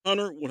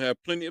 Hunter will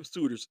have plenty of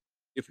suitors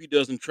if he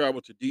doesn't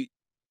travel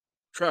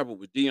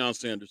with Deion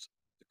Sanders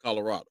to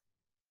Colorado.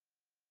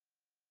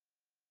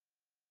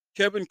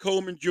 Kevin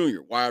Coleman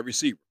Jr., wide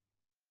receiver.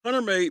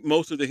 Hunter made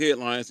most of the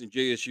headlines in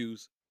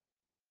JSU's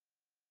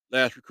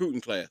last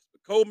recruiting class,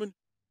 but Coleman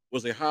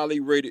was a highly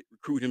rated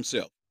recruit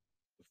himself.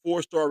 The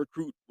 4-star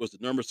recruit was the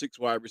number 6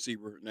 wide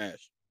receiver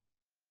nationally.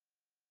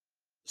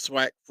 The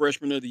SWAC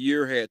Freshman of the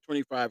Year had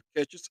 25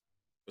 catches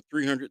for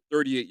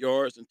 338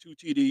 yards and 2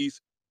 TDs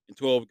in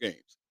 12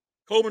 games.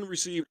 Coleman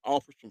received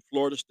offers from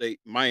Florida State,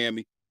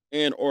 Miami,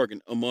 and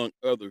Oregon, among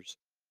others,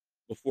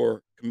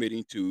 before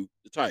committing to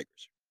the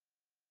Tigers.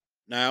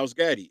 Niles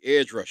Gaddy,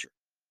 edge rusher.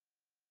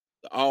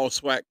 The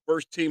all-SWAC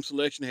first-team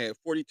selection had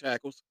 40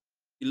 tackles,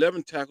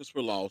 11 tackles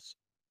for loss,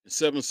 and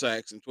 7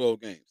 sacks in 12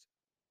 games.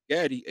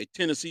 Gaddy, a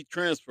Tennessee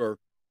transfer,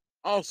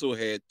 also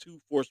had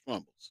 2 forced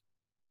fumbles.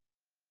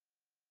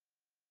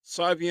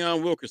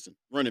 Savion Wilkerson,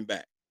 running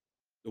back.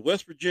 The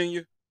West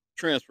Virginia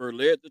transfer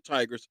led the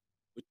Tigers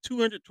with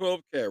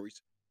 212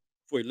 carries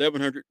for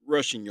 1,100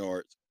 rushing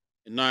yards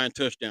and 9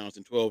 touchdowns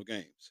in 12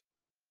 games.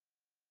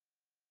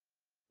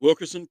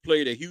 Wilkerson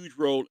played a huge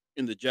role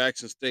in the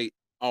Jackson State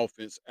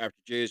offense after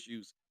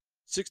JSU's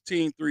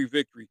 16-3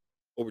 victory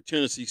over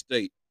Tennessee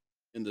State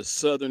in the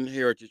Southern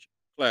Heritage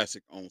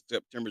Classic on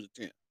September the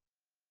 10th.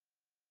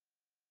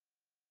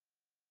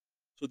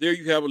 So there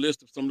you have a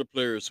list of some of the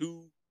players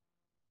who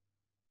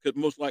could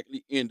most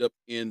likely end up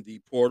in the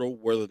portal.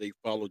 Whether they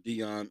follow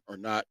Deion or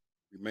not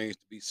remains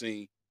to be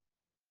seen.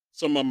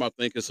 Some of them I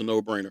think it's a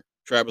no-brainer.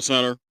 Travis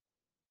Hunter,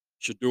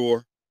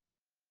 Shedeur,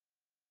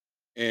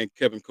 and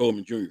Kevin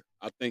Coleman Jr.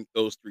 I think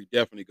those 3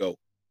 definitely go.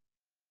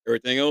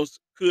 Everything else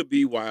could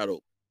be wide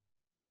open.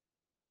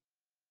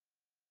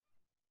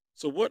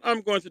 So what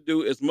I'm going to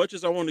do, as much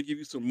as I want to give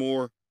you some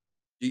more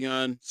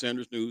Deion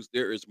Sanders news,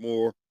 there is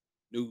more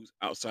news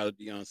outside of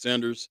Deion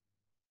Sanders.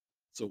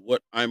 So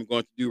what I'm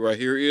going to do right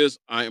here is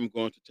I am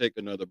going to take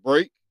another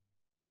break.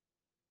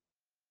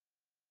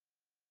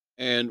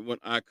 And when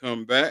I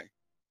come back,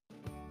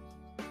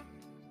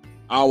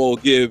 I will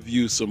give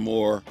you some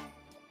more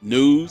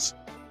news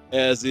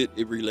as it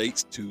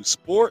relates to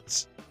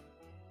sports.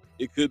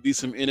 It could be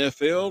some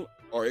NFL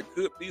or it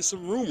could be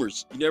some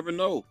rumors. You never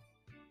know.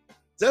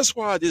 That's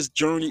why this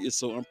journey is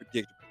so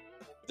unpredictable.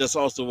 That's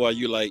also why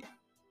you like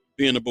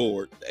being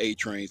aboard the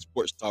A-Train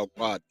Sports Talk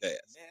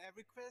podcast.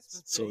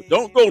 So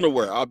don't go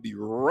nowhere. I'll be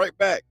right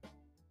back.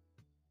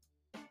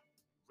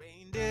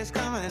 Reindeer's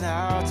coming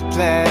out to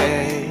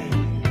play.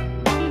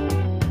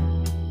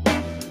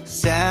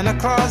 Santa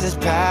Claus is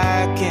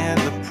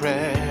packing the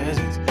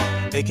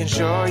presents, making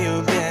sure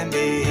you've been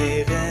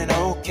behaving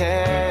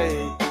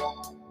okay.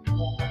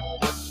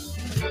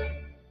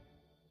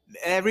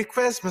 Merry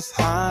Christmas,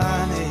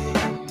 honey.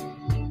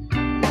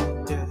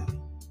 Yeah.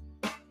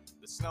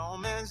 The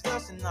snowman's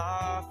dusting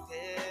off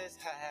his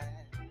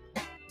hat.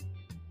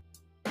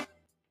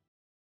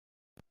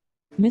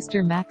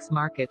 Mr. Max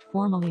Market,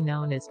 formerly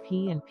known as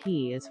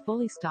P&P, is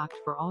fully stocked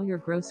for all your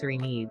grocery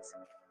needs.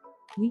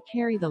 We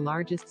carry the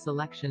largest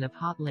selection of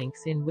hot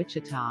links in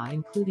Wichita,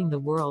 including the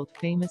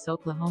world-famous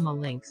Oklahoma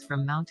Lynx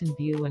from Mountain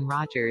View and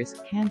Rogers,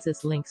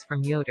 Kansas Lynx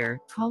from Yoder,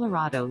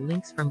 Colorado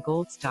Lynx from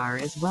Gold Star,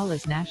 as well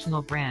as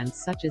national brands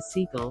such as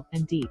Siegel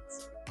and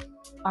Dietz.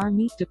 Our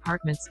meat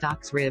department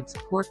stocks ribs,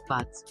 pork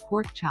butts,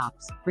 pork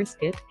chops,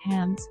 brisket,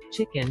 hams,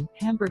 chicken,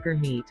 hamburger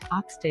meat,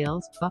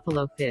 oxtails,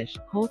 buffalo fish,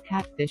 whole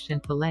catfish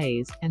and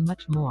fillets, and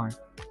much more.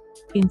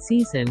 In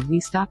season, we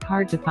stock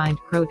hard-to-find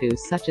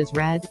produce such as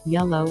red,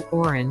 yellow,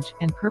 orange,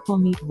 and purple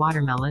meat,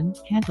 watermelon,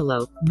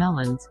 cantaloupe,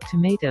 melons,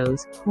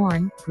 tomatoes,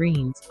 corn,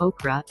 greens,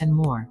 okra, and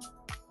more.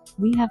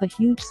 We have a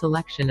huge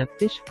selection of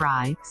fish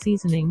fry,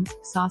 seasonings,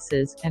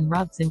 sauces, and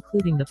rubs,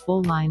 including the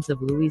full lines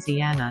of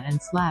Louisiana and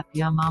Slap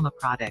Ya Mama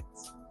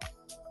products.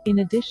 In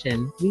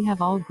addition, we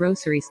have all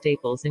grocery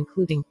staples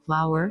including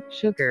flour,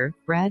 sugar,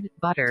 bread,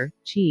 butter,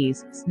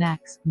 cheese,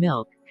 snacks,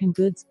 milk, canned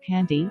goods,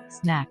 candy,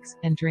 snacks,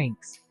 and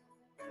drinks.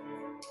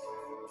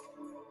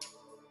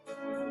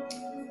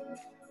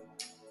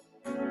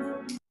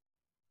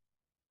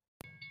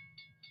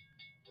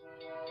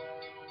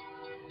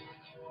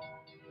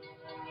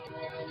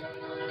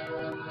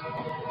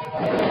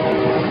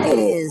 It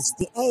is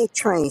the A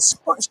Train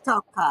Sports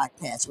Talk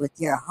Podcast with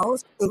your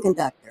host and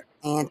conductor,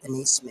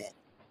 Anthony Smith.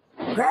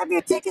 Grab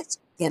your tickets,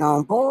 get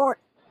on board,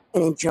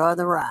 and enjoy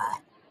the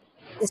ride.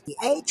 It's the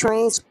A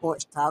Train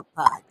Sports Talk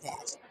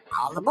Podcast.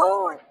 All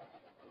aboard!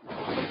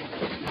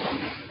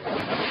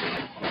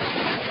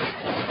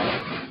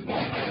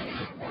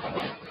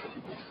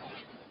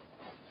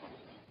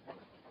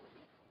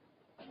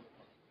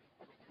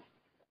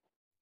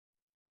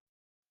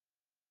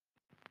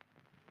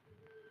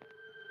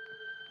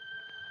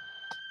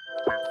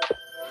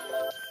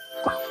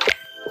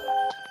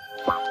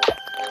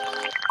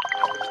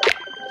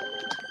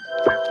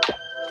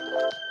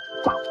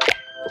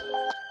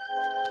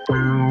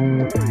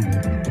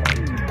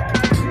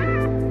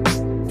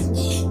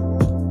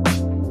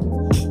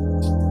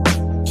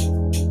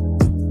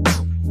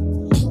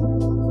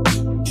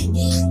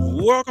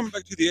 Welcome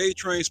back to the A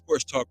Train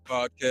Sports Talk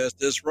Podcast.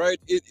 That's right,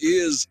 it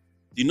is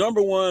the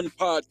number one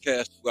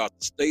podcast throughout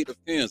the state of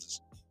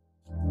Kansas.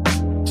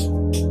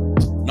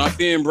 Not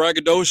being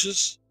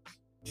braggadocious,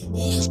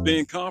 just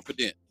being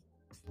confident.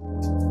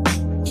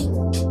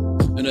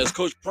 And as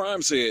Coach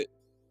Prime said,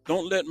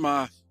 don't let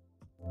my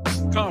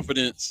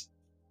confidence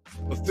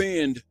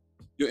offend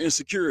your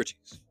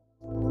insecurities.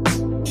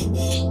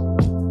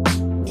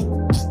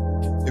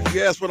 If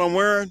you ask what I'm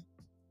wearing,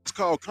 it's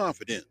called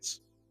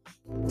confidence.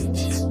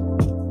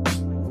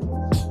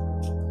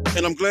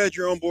 And I'm glad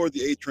you're on board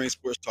the A Train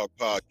Sports Talk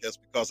Podcast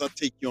because I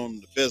take you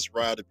on the best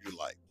ride of your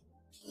life.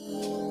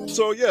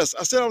 So yes,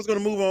 I said I was going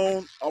to move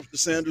on off the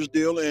Sanders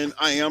deal, and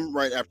I am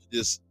right after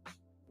this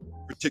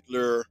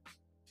particular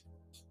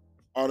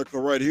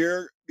article right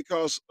here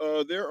because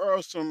there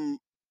are some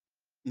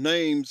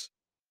names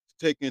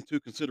to take into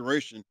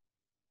consideration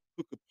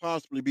who could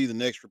possibly be the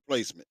next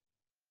replacement.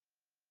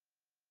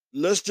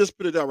 Let's just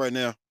put it out right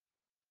now.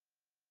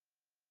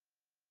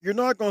 You're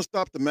not going to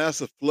stop the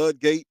massive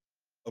floodgate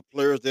of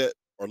players that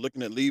are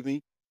looking at leaving,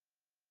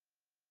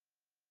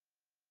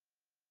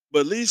 but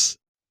at least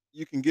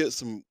you can get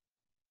some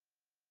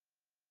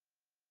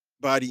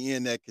body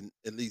in that can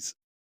at least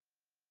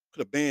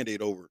put a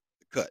Band-Aid over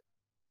the cut.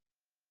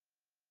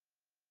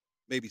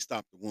 Maybe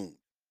stop the wound.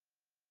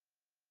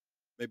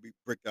 Maybe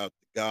break out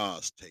the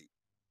gauze tape and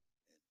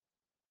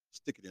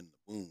stick it in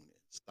the wound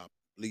and stop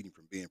the bleeding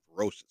from being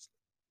ferocious.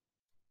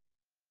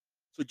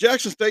 So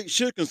Jackson State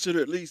should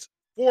consider at least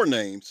 4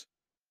 names,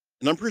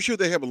 and I'm pretty sure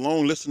they have a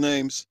long list of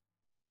names,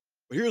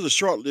 but here's a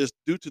short list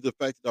due to the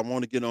fact that I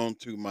want to get on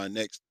to my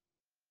next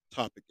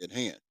topic at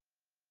hand.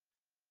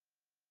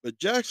 But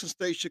Jackson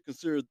State should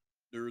consider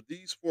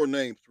these 4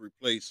 names to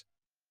replace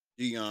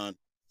Deion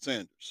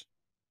Sanders.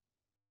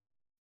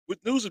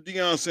 With news of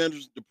Deion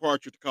Sanders'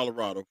 departure to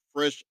Colorado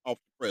fresh off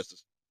the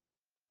presses,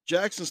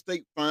 Jackson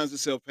State finds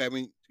itself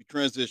having to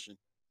transition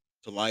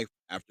to life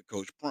after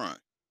Coach Prime.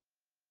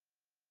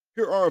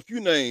 Here are a few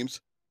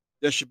names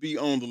that should be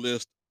on the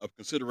list of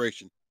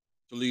consideration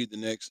to lead the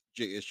next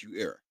JSU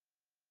era.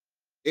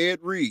 Ed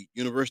Reed,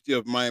 University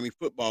of Miami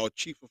football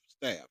chief of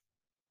staff.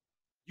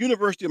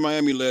 University of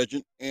Miami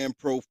legend and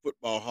Pro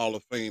Football Hall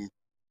of Fame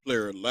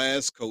player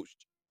last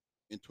coached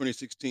in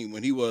 2016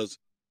 when he was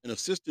an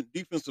assistant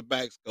defensive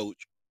backs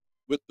coach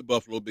with the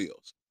Buffalo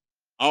Bills.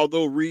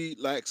 Although Reed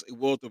lacks a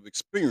wealth of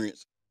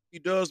experience, he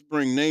does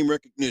bring name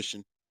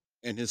recognition,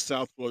 and his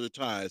South Florida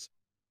ties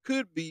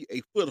could be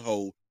a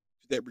foothold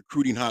to that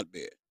recruiting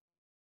hotbed.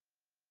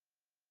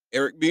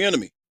 Eric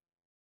Bieniemy,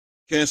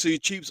 Kansas City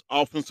Chiefs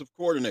offensive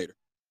coordinator.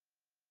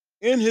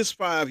 In his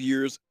 5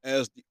 years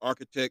as the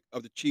architect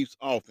of the Chiefs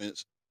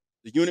offense,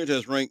 the unit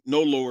has ranked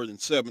no lower than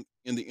 7th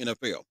in the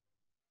NFL.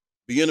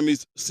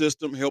 Bieniemy's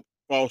system helped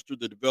foster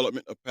the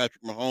development of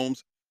Patrick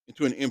Mahomes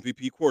into an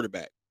MVP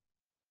quarterback.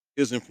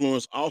 His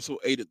influence also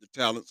aided the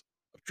talents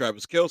of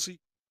Travis Kelce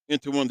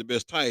into one of the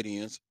best tight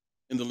ends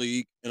in the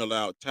league and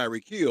allowed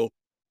Tyreek Hill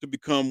to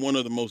become one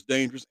of the most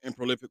dangerous and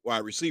prolific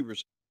wide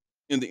receivers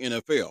in the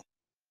NFL.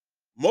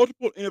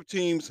 Multiple NFL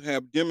teams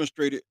have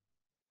demonstrated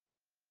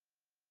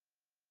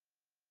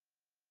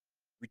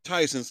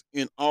reticence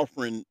in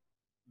offering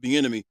the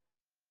enemy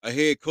a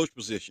head coach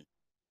position,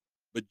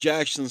 but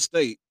Jackson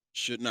State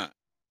should not.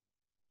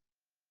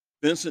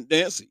 Vincent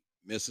Dancy,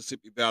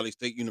 Mississippi Valley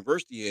State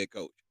University head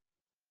coach.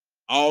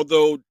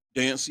 Although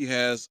Dancy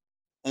has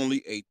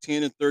only a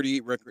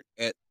 10-38 record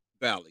at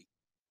Valley,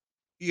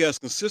 he has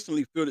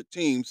consistently fielded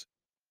teams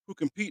who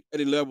compete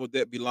at a level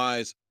that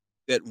belies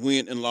that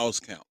win and loss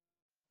count.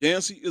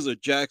 Dancy is a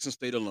Jackson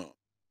State alum,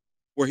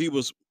 where he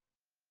was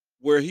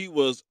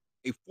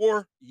a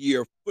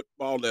 4-year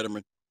football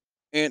letterman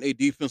and a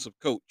defensive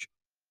coach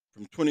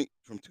from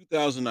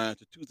 2009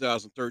 to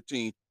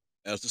 2013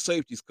 as the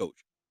safeties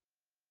coach.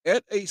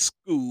 At a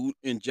school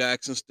in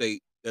Jackson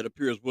State that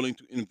appears willing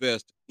to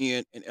invest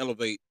in and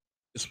elevate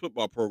its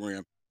football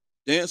program,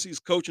 Dancy's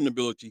coaching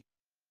ability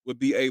would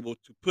be able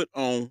to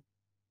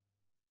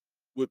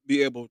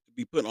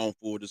be put on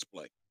full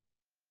display.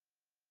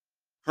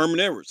 Herman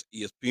Edwards,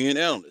 ESPN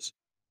analyst.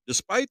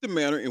 Despite the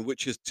manner in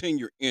which his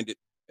tenure ended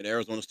at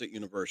Arizona State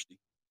University,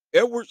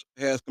 Edwards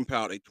has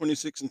compiled a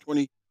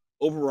 26-20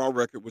 overall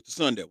record with the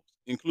Sun Devils,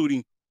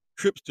 including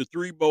trips to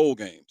 3 bowl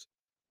games: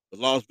 the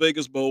Las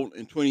Vegas Bowl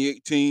in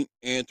 2018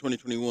 and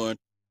 2021,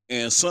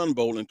 and Sun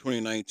Bowl in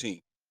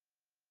 2019.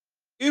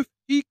 If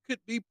he could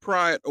be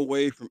pried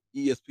away from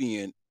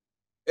ESPN,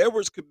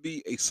 Edwards could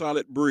be a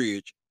solid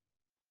bridge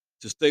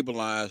to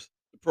stabilize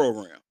the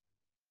program.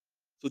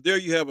 So there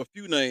you have a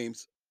few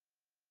names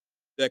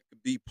that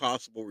could be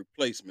possible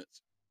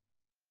replacements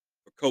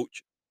for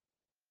Coach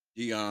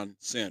Deion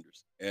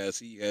Sanders as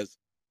he has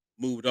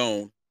moved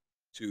on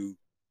to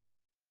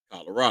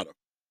Colorado.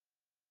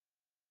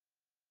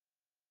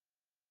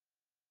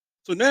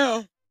 So now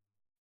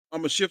I'm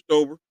going to shift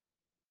over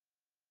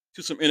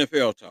to some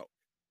NFL talk.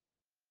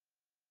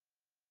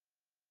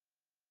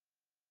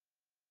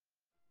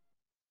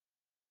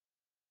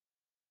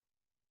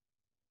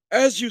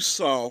 As you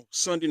saw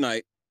Sunday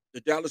night, the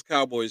Dallas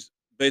Cowboys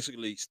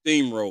basically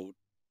steamrolled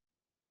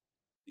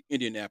the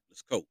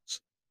Indianapolis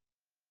Colts.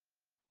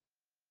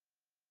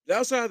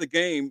 Outside of the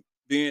game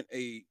being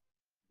a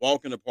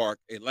walk in the park,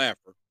 a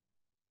laugher,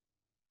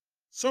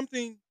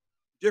 something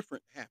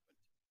different happened.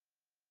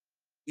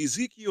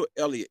 Ezekiel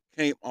Elliott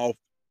came off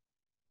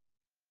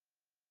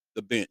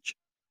the bench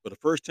for the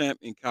first time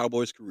in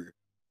Cowboys' career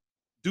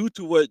due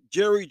to what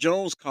Jerry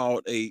Jones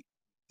called a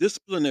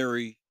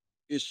disciplinary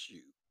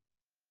issue.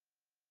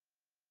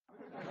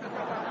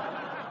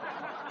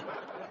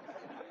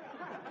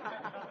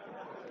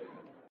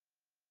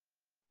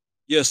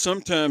 Yes,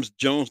 sometimes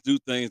Jones do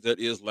things that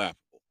is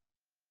laughable.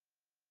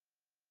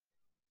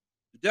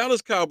 The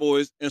Dallas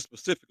Cowboys, and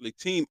specifically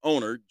team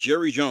owner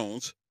Jerry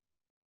Jones,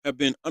 have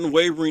been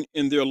unwavering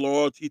in their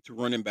loyalty to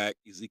running back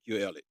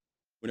Ezekiel Elliott.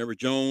 Whenever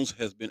Jones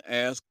has been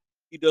asked,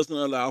 he doesn't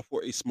allow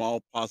for a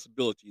small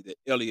possibility that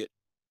Elliott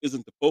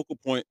isn't the focal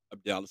point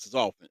of Dallas's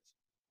offense.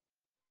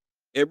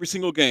 Every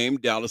single game,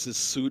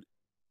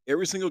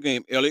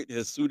 Elliott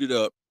has suited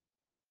up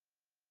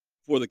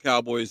for the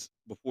Cowboys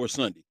before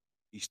Sunday.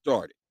 He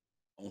started.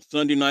 On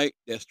Sunday night,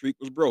 that streak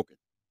was broken.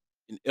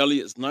 In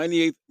Elliott's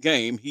 98th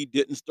game, he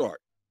didn't start.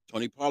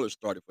 Tony Pollard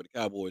started for the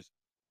Cowboys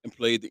and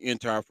played the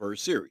entire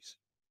first series.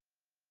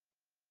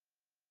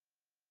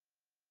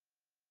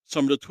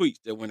 Some of the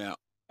tweets that went out.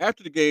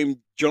 After the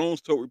game,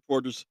 Jones told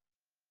reporters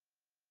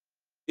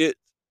it's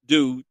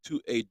due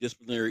to a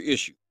disciplinary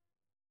issue.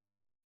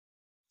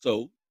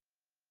 So,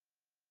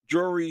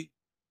 Jory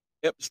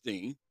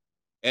Epstein,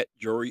 at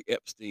Jory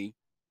Epstein,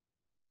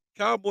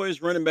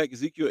 Cowboys running back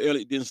Ezekiel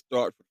Elliott didn't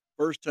start for the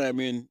first time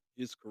in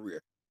his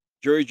career.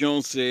 Jerry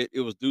Jones said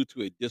it was due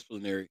to a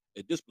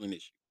discipline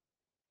issue.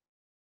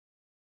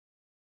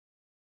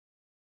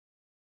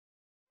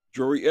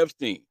 Jory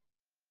Epstein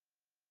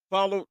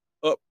followed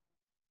up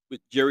with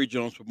Jerry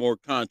Jones for more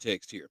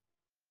context here.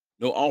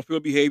 No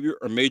off-field behavior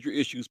or major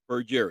issues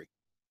per Jerry.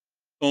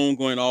 Phone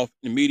going off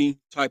in a meeting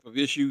type of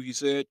issue, he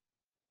said.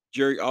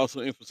 Jerry also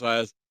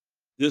emphasized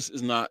this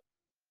is not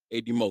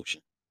a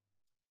demotion.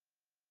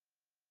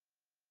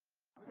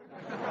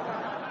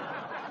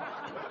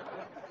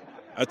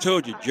 I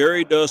told you,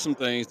 Jerry does some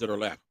things that are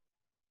laughable.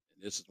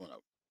 And this is one of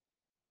them.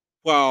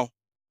 While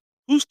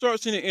who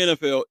starts in the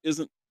NFL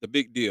isn't the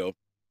big deal,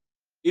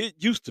 it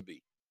used to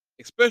be,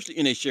 especially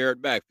in a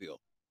shared backfield.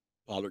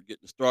 Pollard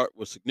getting the start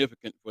was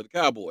significant for the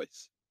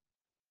Cowboys.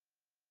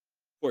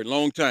 For a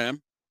long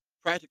time,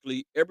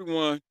 practically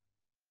everyone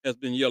has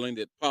been yelling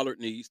that Pollard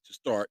needs to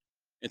start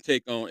and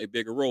take on a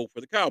bigger role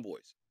for the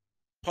Cowboys.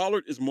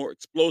 Pollard is more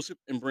explosive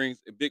and brings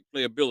a big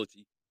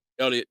playability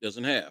Elliott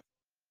doesn't have.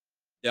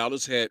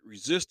 Dallas had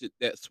resisted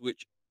that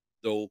switch,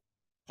 though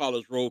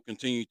Pollard's role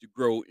continued to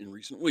grow in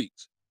recent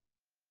weeks.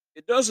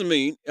 It doesn't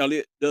mean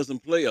Elliott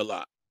doesn't play a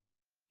lot.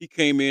 He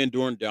came in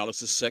during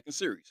Dallas's second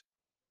series.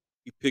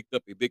 He picked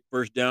up a big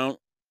first down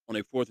on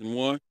a 4th and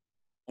 1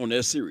 on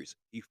that series.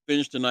 He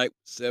finished the night with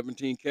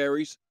 17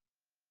 carries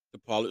to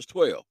Pollard's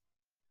 12.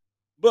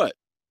 But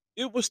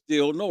it was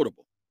still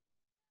notable.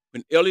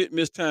 When Elliott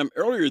missed time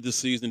earlier this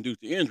season due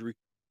to injury,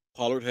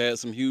 Pollard had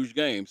some huge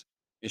games,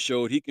 and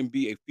showed he can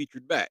be a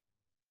featured back.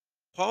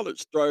 Pollard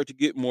started to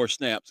get more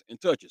snaps and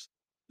touches,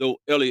 though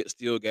Elliott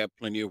still got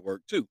plenty of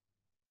work too.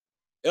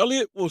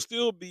 Elliott will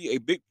still be a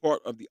big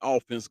part of the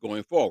offense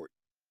going forward.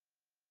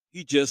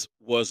 He just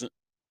wasn't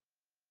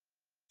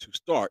to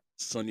start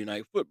Sunday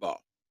Night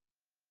Football.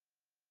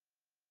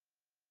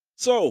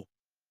 So,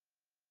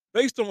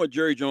 based on what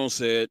Jerry Jones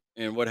said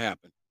and what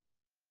happened,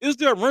 is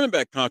there a running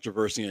back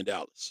controversy in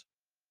Dallas?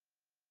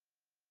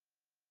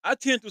 I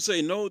tend to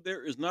say no,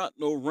 there is not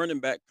no running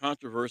back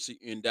controversy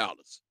in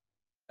Dallas.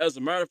 As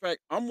a matter of fact,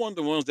 I'm one of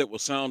the ones that will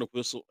sound the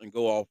whistle and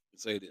go off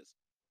and say this.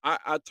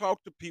 I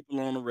talk to people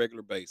on a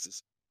regular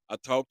basis. I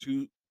talk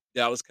to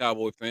Dallas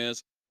Cowboy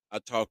fans. I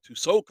talk to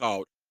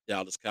so-called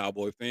Dallas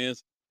Cowboy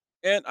fans.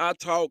 And I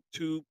talk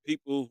to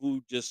people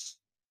who just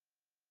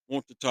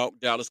want to talk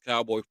Dallas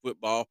Cowboy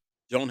football,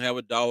 don't have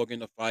a dog in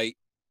the fight,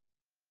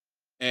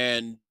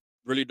 and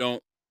really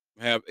don't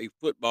have a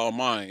football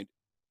mind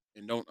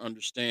and don't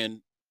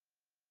understand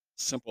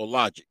simple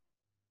logic.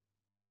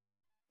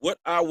 What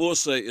I will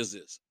say is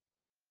this,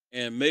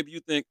 and maybe you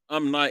think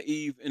I'm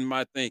naive in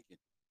my thinking.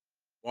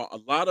 While a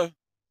lot of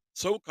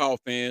so-called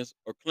fans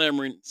are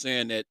clamoring,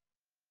 saying that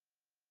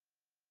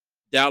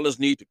Dallas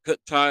need to cut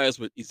ties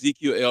with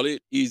Ezekiel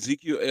Elliott.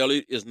 Ezekiel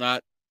Elliott is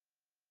not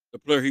the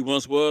player he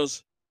once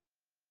was.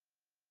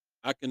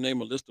 I can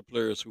name a list of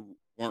players who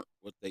weren't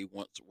what they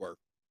once were,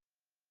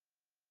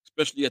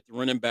 especially at the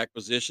running back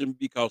position,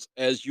 because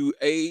as you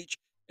age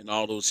and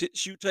all those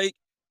hits you take,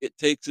 it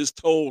takes its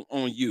toll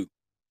on you.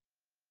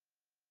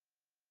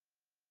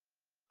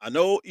 I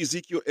know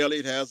Ezekiel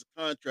Elliott has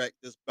a contract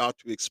that's about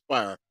to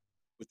expire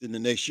within the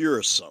next year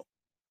or so.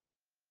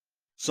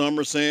 Some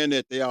are saying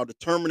that they ought to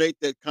terminate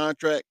that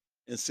contract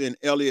and send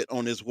Elliott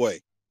on his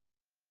way.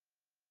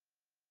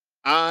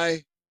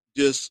 I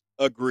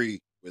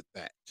disagree with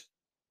that.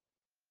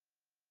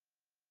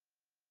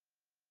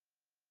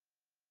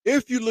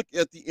 If you look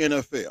at the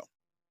NFL,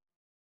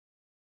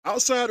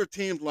 outside of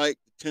teams like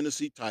the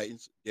Tennessee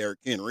Titans, Derrick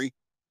Henry,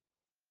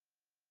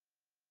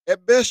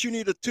 at best you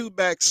need a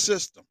two-back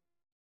system.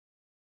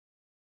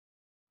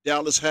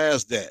 Dallas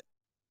has that.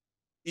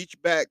 Each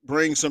back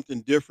brings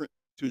something different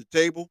to the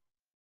table.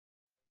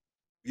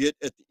 Yet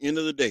at the end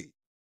of the day,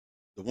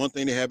 the one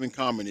thing they have in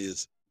common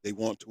is they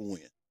want to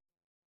win.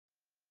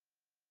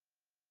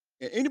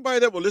 And anybody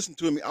that will listen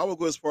to me, I will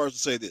go as far as to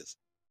say this.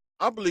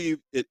 I believe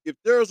that if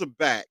there's a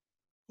back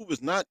who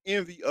was not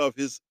envy of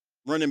his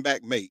running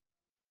back mate,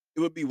 it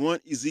would be one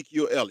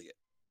Ezekiel Elliott.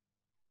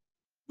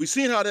 We've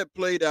seen how that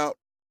played out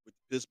with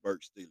the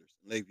Pittsburgh Steelers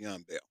and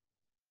Le'Veon Bell.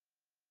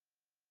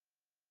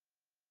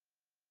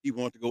 He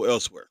wanted to go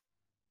elsewhere.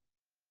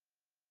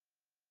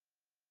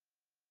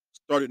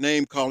 Started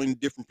name calling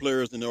different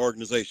players in the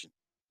organization,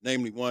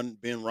 namely one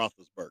Ben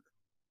Roethlisberger.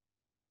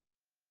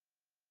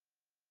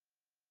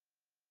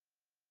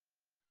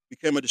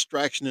 Became a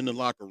distraction in the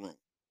locker room.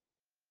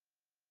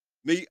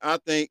 Me, I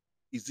think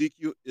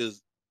Ezekiel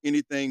is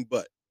anything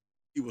but.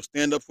 He will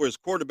stand up for his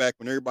quarterback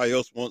when everybody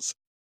else wants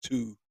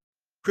to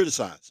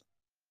criticize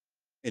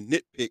him and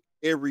nitpick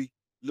every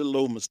little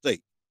old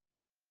mistake.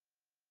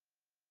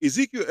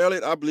 Ezekiel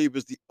Elliott, I believe,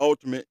 is the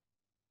ultimate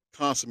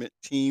consummate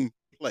team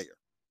player.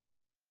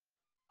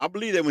 I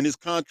believe that when his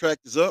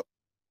contract is up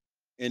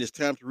and it's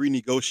time to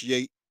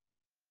renegotiate,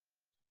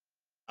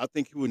 I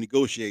think he will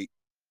negotiate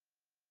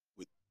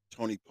with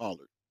Tony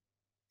Pollard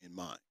in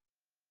mind.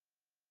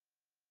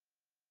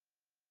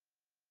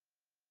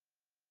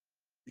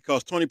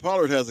 Because Tony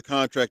Pollard has a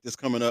contract that's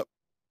coming up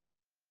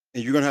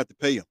and you're going to have to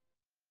pay him.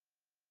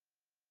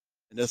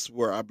 And that's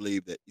where I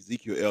believe that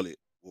Ezekiel Elliott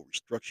will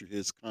restructure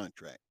his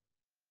contract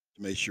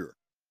to make sure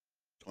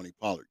Tony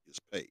Pollard gets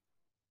paid.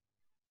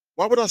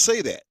 Why would I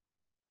say that?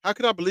 How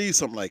could I believe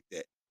something like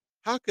that?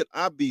 How could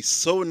I be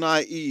so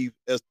naive,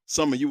 as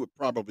some of you would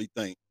probably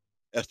think,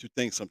 as to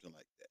think something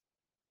like that?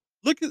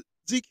 Look at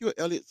Ezekiel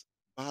Elliott's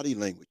body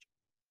language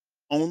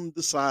on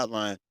the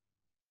sideline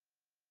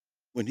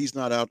when he's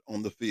not out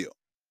on the field.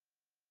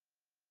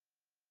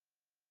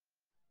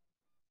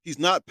 He's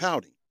not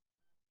pouting.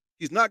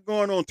 He's not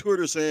going on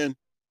Twitter saying,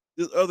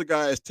 this other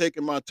guy is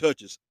taking my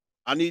touches.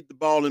 I need the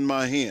ball in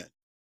my hand.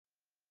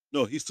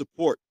 No, he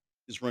supports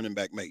his running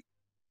back mate.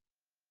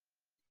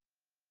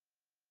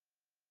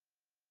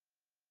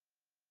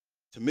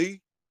 To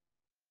me,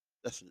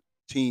 that's a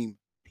team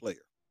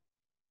player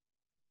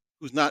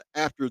who's not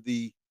after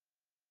the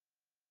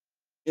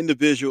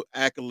individual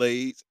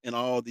accolades and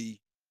all the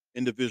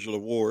individual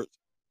awards.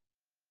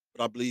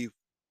 But I believe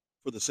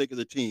for the sake of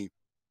the team,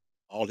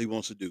 all he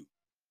wants to do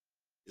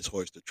is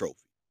hoist a trophy.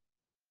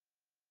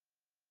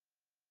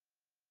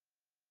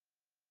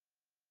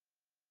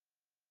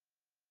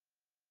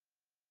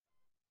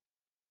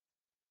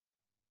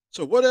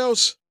 So what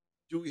else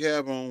do we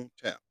have on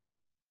tap?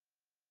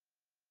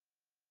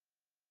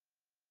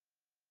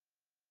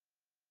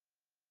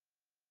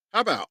 How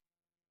about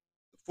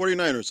the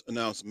 49ers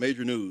announced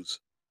major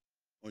news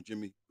on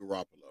Jimmy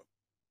Garoppolo?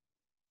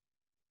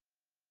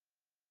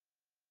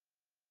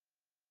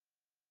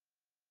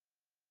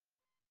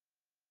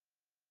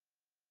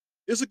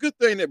 It's a good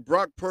thing that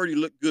Brock Purdy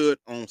looked good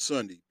on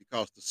Sunday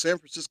because the San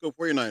Francisco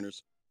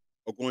 49ers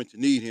are going to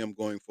need him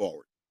going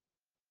forward.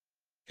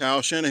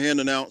 Kyle Shanahan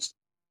announced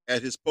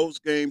at his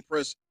post-game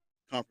press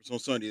conference on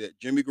Sunday that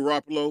Jimmy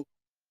Garoppolo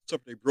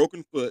suffered a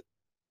broken foot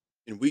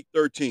in Week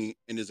 13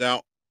 and is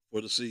out for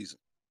the season.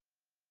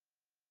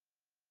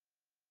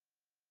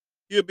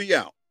 He'll be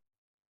out.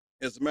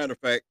 As a matter of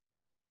fact,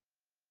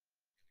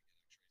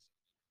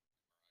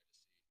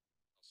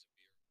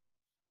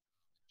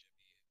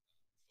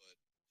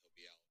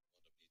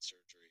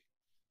 surgery,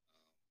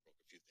 broke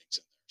a few things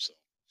in there, so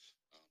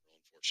real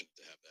unfortunate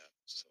to have that.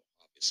 So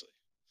obviously,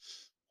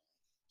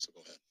 so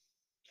go ahead.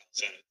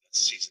 That's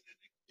season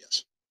ending.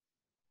 Yes.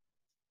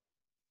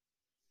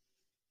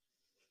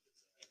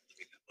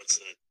 What's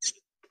the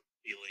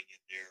feeling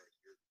in there?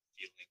 You're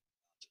feeling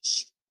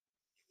just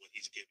what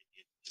he's giving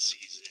you the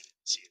season and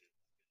seeing it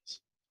like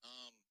this.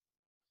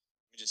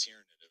 Just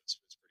hearing it, it's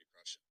pretty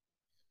crushing.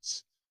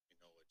 You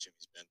know what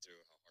Jimmy's been through,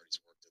 how hard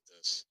he's worked at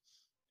this.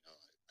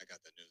 I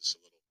got that news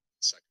a little in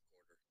the second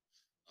quarter,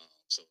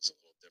 so it's a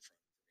little different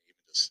for me.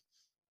 Even just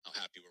how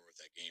happy we were with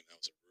that game. That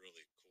was a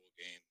really cool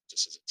game,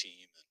 just as a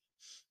team, and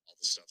all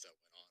the stuff that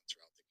went on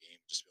throughout the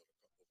game. Just to be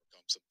able to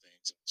overcome some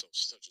things, and so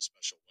such a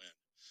special win.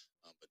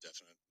 But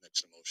definitely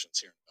mixed emotions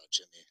hearing about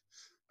Jimmy.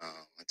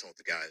 I told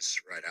the guys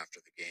right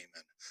after the game,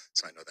 and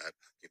so I know that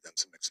gave them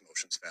some mixed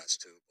emotions fast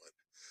too. But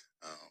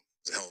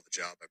it was a hell of a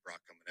job by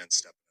Brock coming in,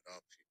 stepping it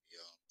up. He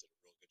did a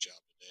real good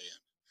job today,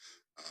 and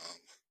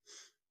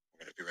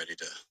we're going to be ready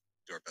to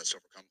do our best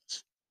to overcome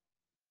this.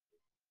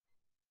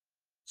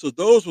 So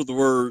those were the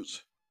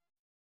words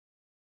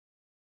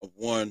of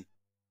one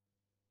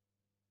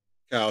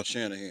Kyle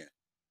Shanahan.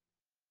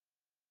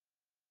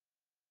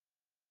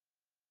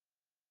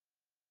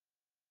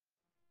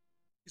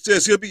 He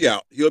says he'll be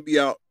out.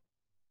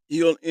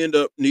 He'll end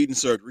up needing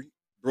surgery.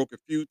 Broke a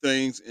few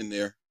things in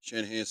there,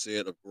 Shanahan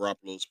said, of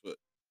Garoppolo's foot.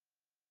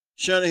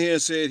 Shanahan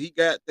said he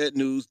got that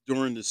news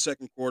during the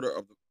second quarter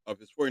of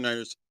his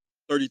 49ers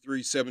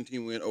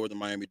 33-17 win over the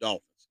Miami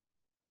Dolphins.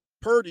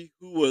 Purdy,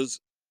 who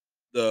was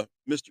the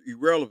Mr.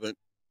 Irrelevant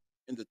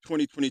in the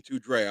 2022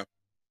 draft,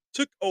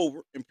 took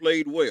over and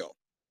played well.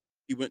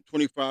 He went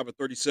 25 of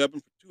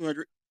 37 for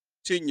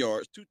 210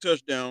 yards, 2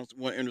 touchdowns,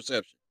 1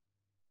 interception.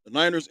 The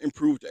Niners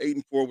improved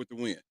to 8-4 with the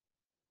win.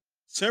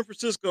 San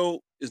Francisco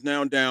is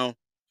now down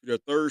to their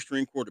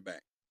third-string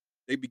quarterback.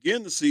 They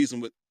began the season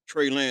with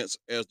Trey Lance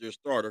as their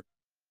starter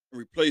and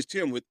replaced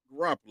him with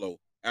Garoppolo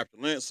after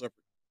Lance suffered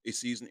a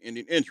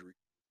season-ending injury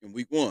in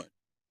Week 1.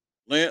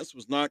 Lance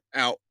was knocked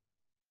out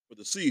for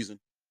the season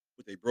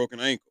with a broken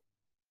ankle.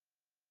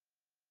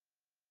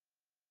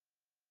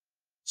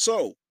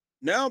 So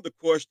now the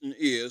question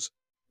is,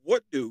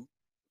 what do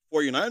the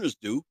 49ers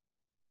do?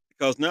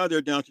 Because now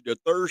they're down to their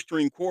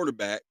third-string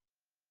quarterback,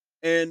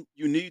 and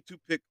you need to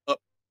pick up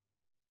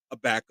a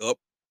backup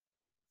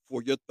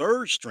for your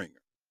third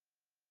stringer.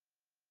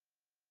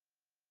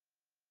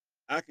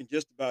 I can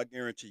just about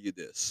guarantee you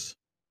this.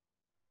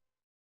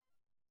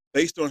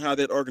 Based on how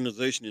that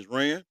organization is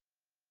ran,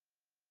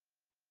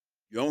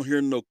 you don't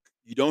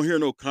hear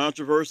no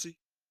controversy,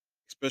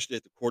 especially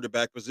at the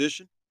quarterback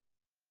position.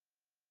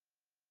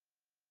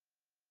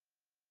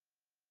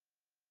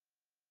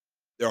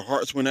 Their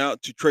hearts went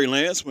out to Trey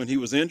Lance when he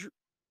was injured.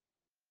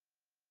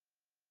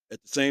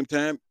 At the same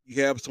time,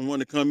 you have someone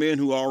to come in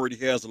who already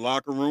has a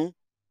locker room.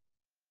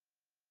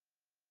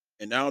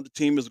 And now the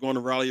team is going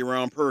to rally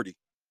around Purdy.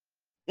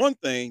 One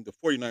thing the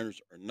 49ers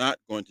are not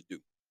going to do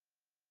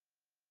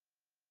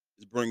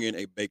is bring in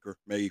a Baker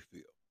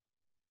Mayfield.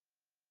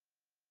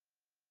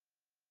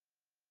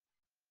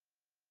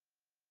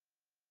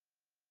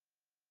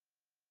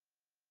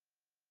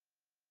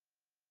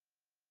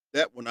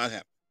 That will not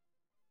happen.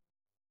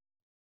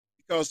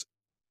 Because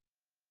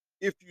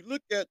if you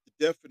look at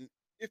if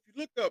you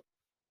look up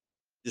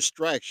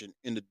distraction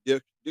in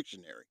the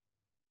dictionary,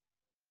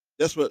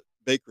 that's what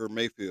Baker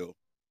Mayfield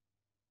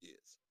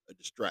is, a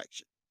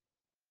distraction.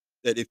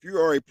 That if you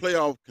are a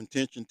playoff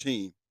contention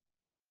team,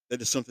 that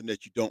is something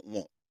that you don't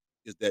want,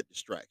 is that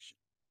distraction,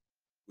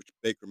 which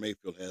Baker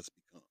Mayfield has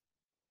become.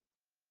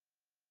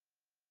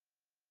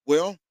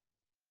 Well,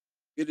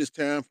 it is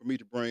time for me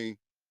to bring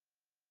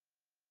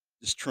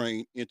this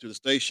train into the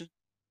station.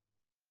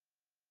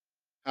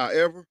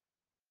 However,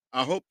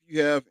 I hope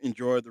you have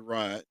enjoyed the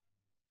ride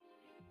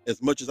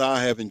as much as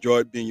I have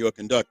enjoyed being your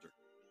conductor.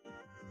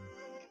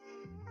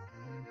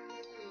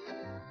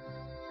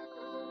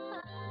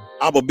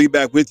 I will be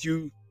back with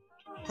you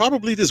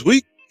probably this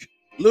week,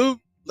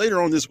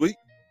 later on this week.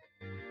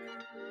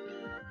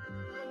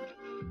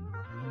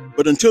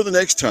 But until the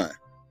next time,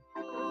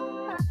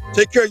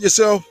 take care of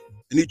yourself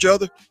and each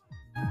other.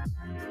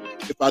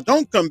 If I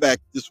don't come back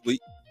this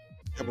week,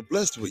 have a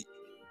blessed week.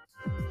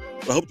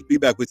 But I hope to be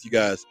back with you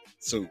guys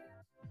soon.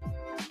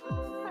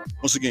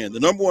 Once again, the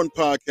 #1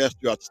 podcast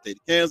throughout the state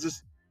of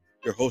Kansas,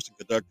 your host and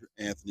conductor,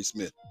 Anthony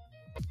Smith.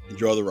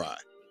 Enjoy the ride.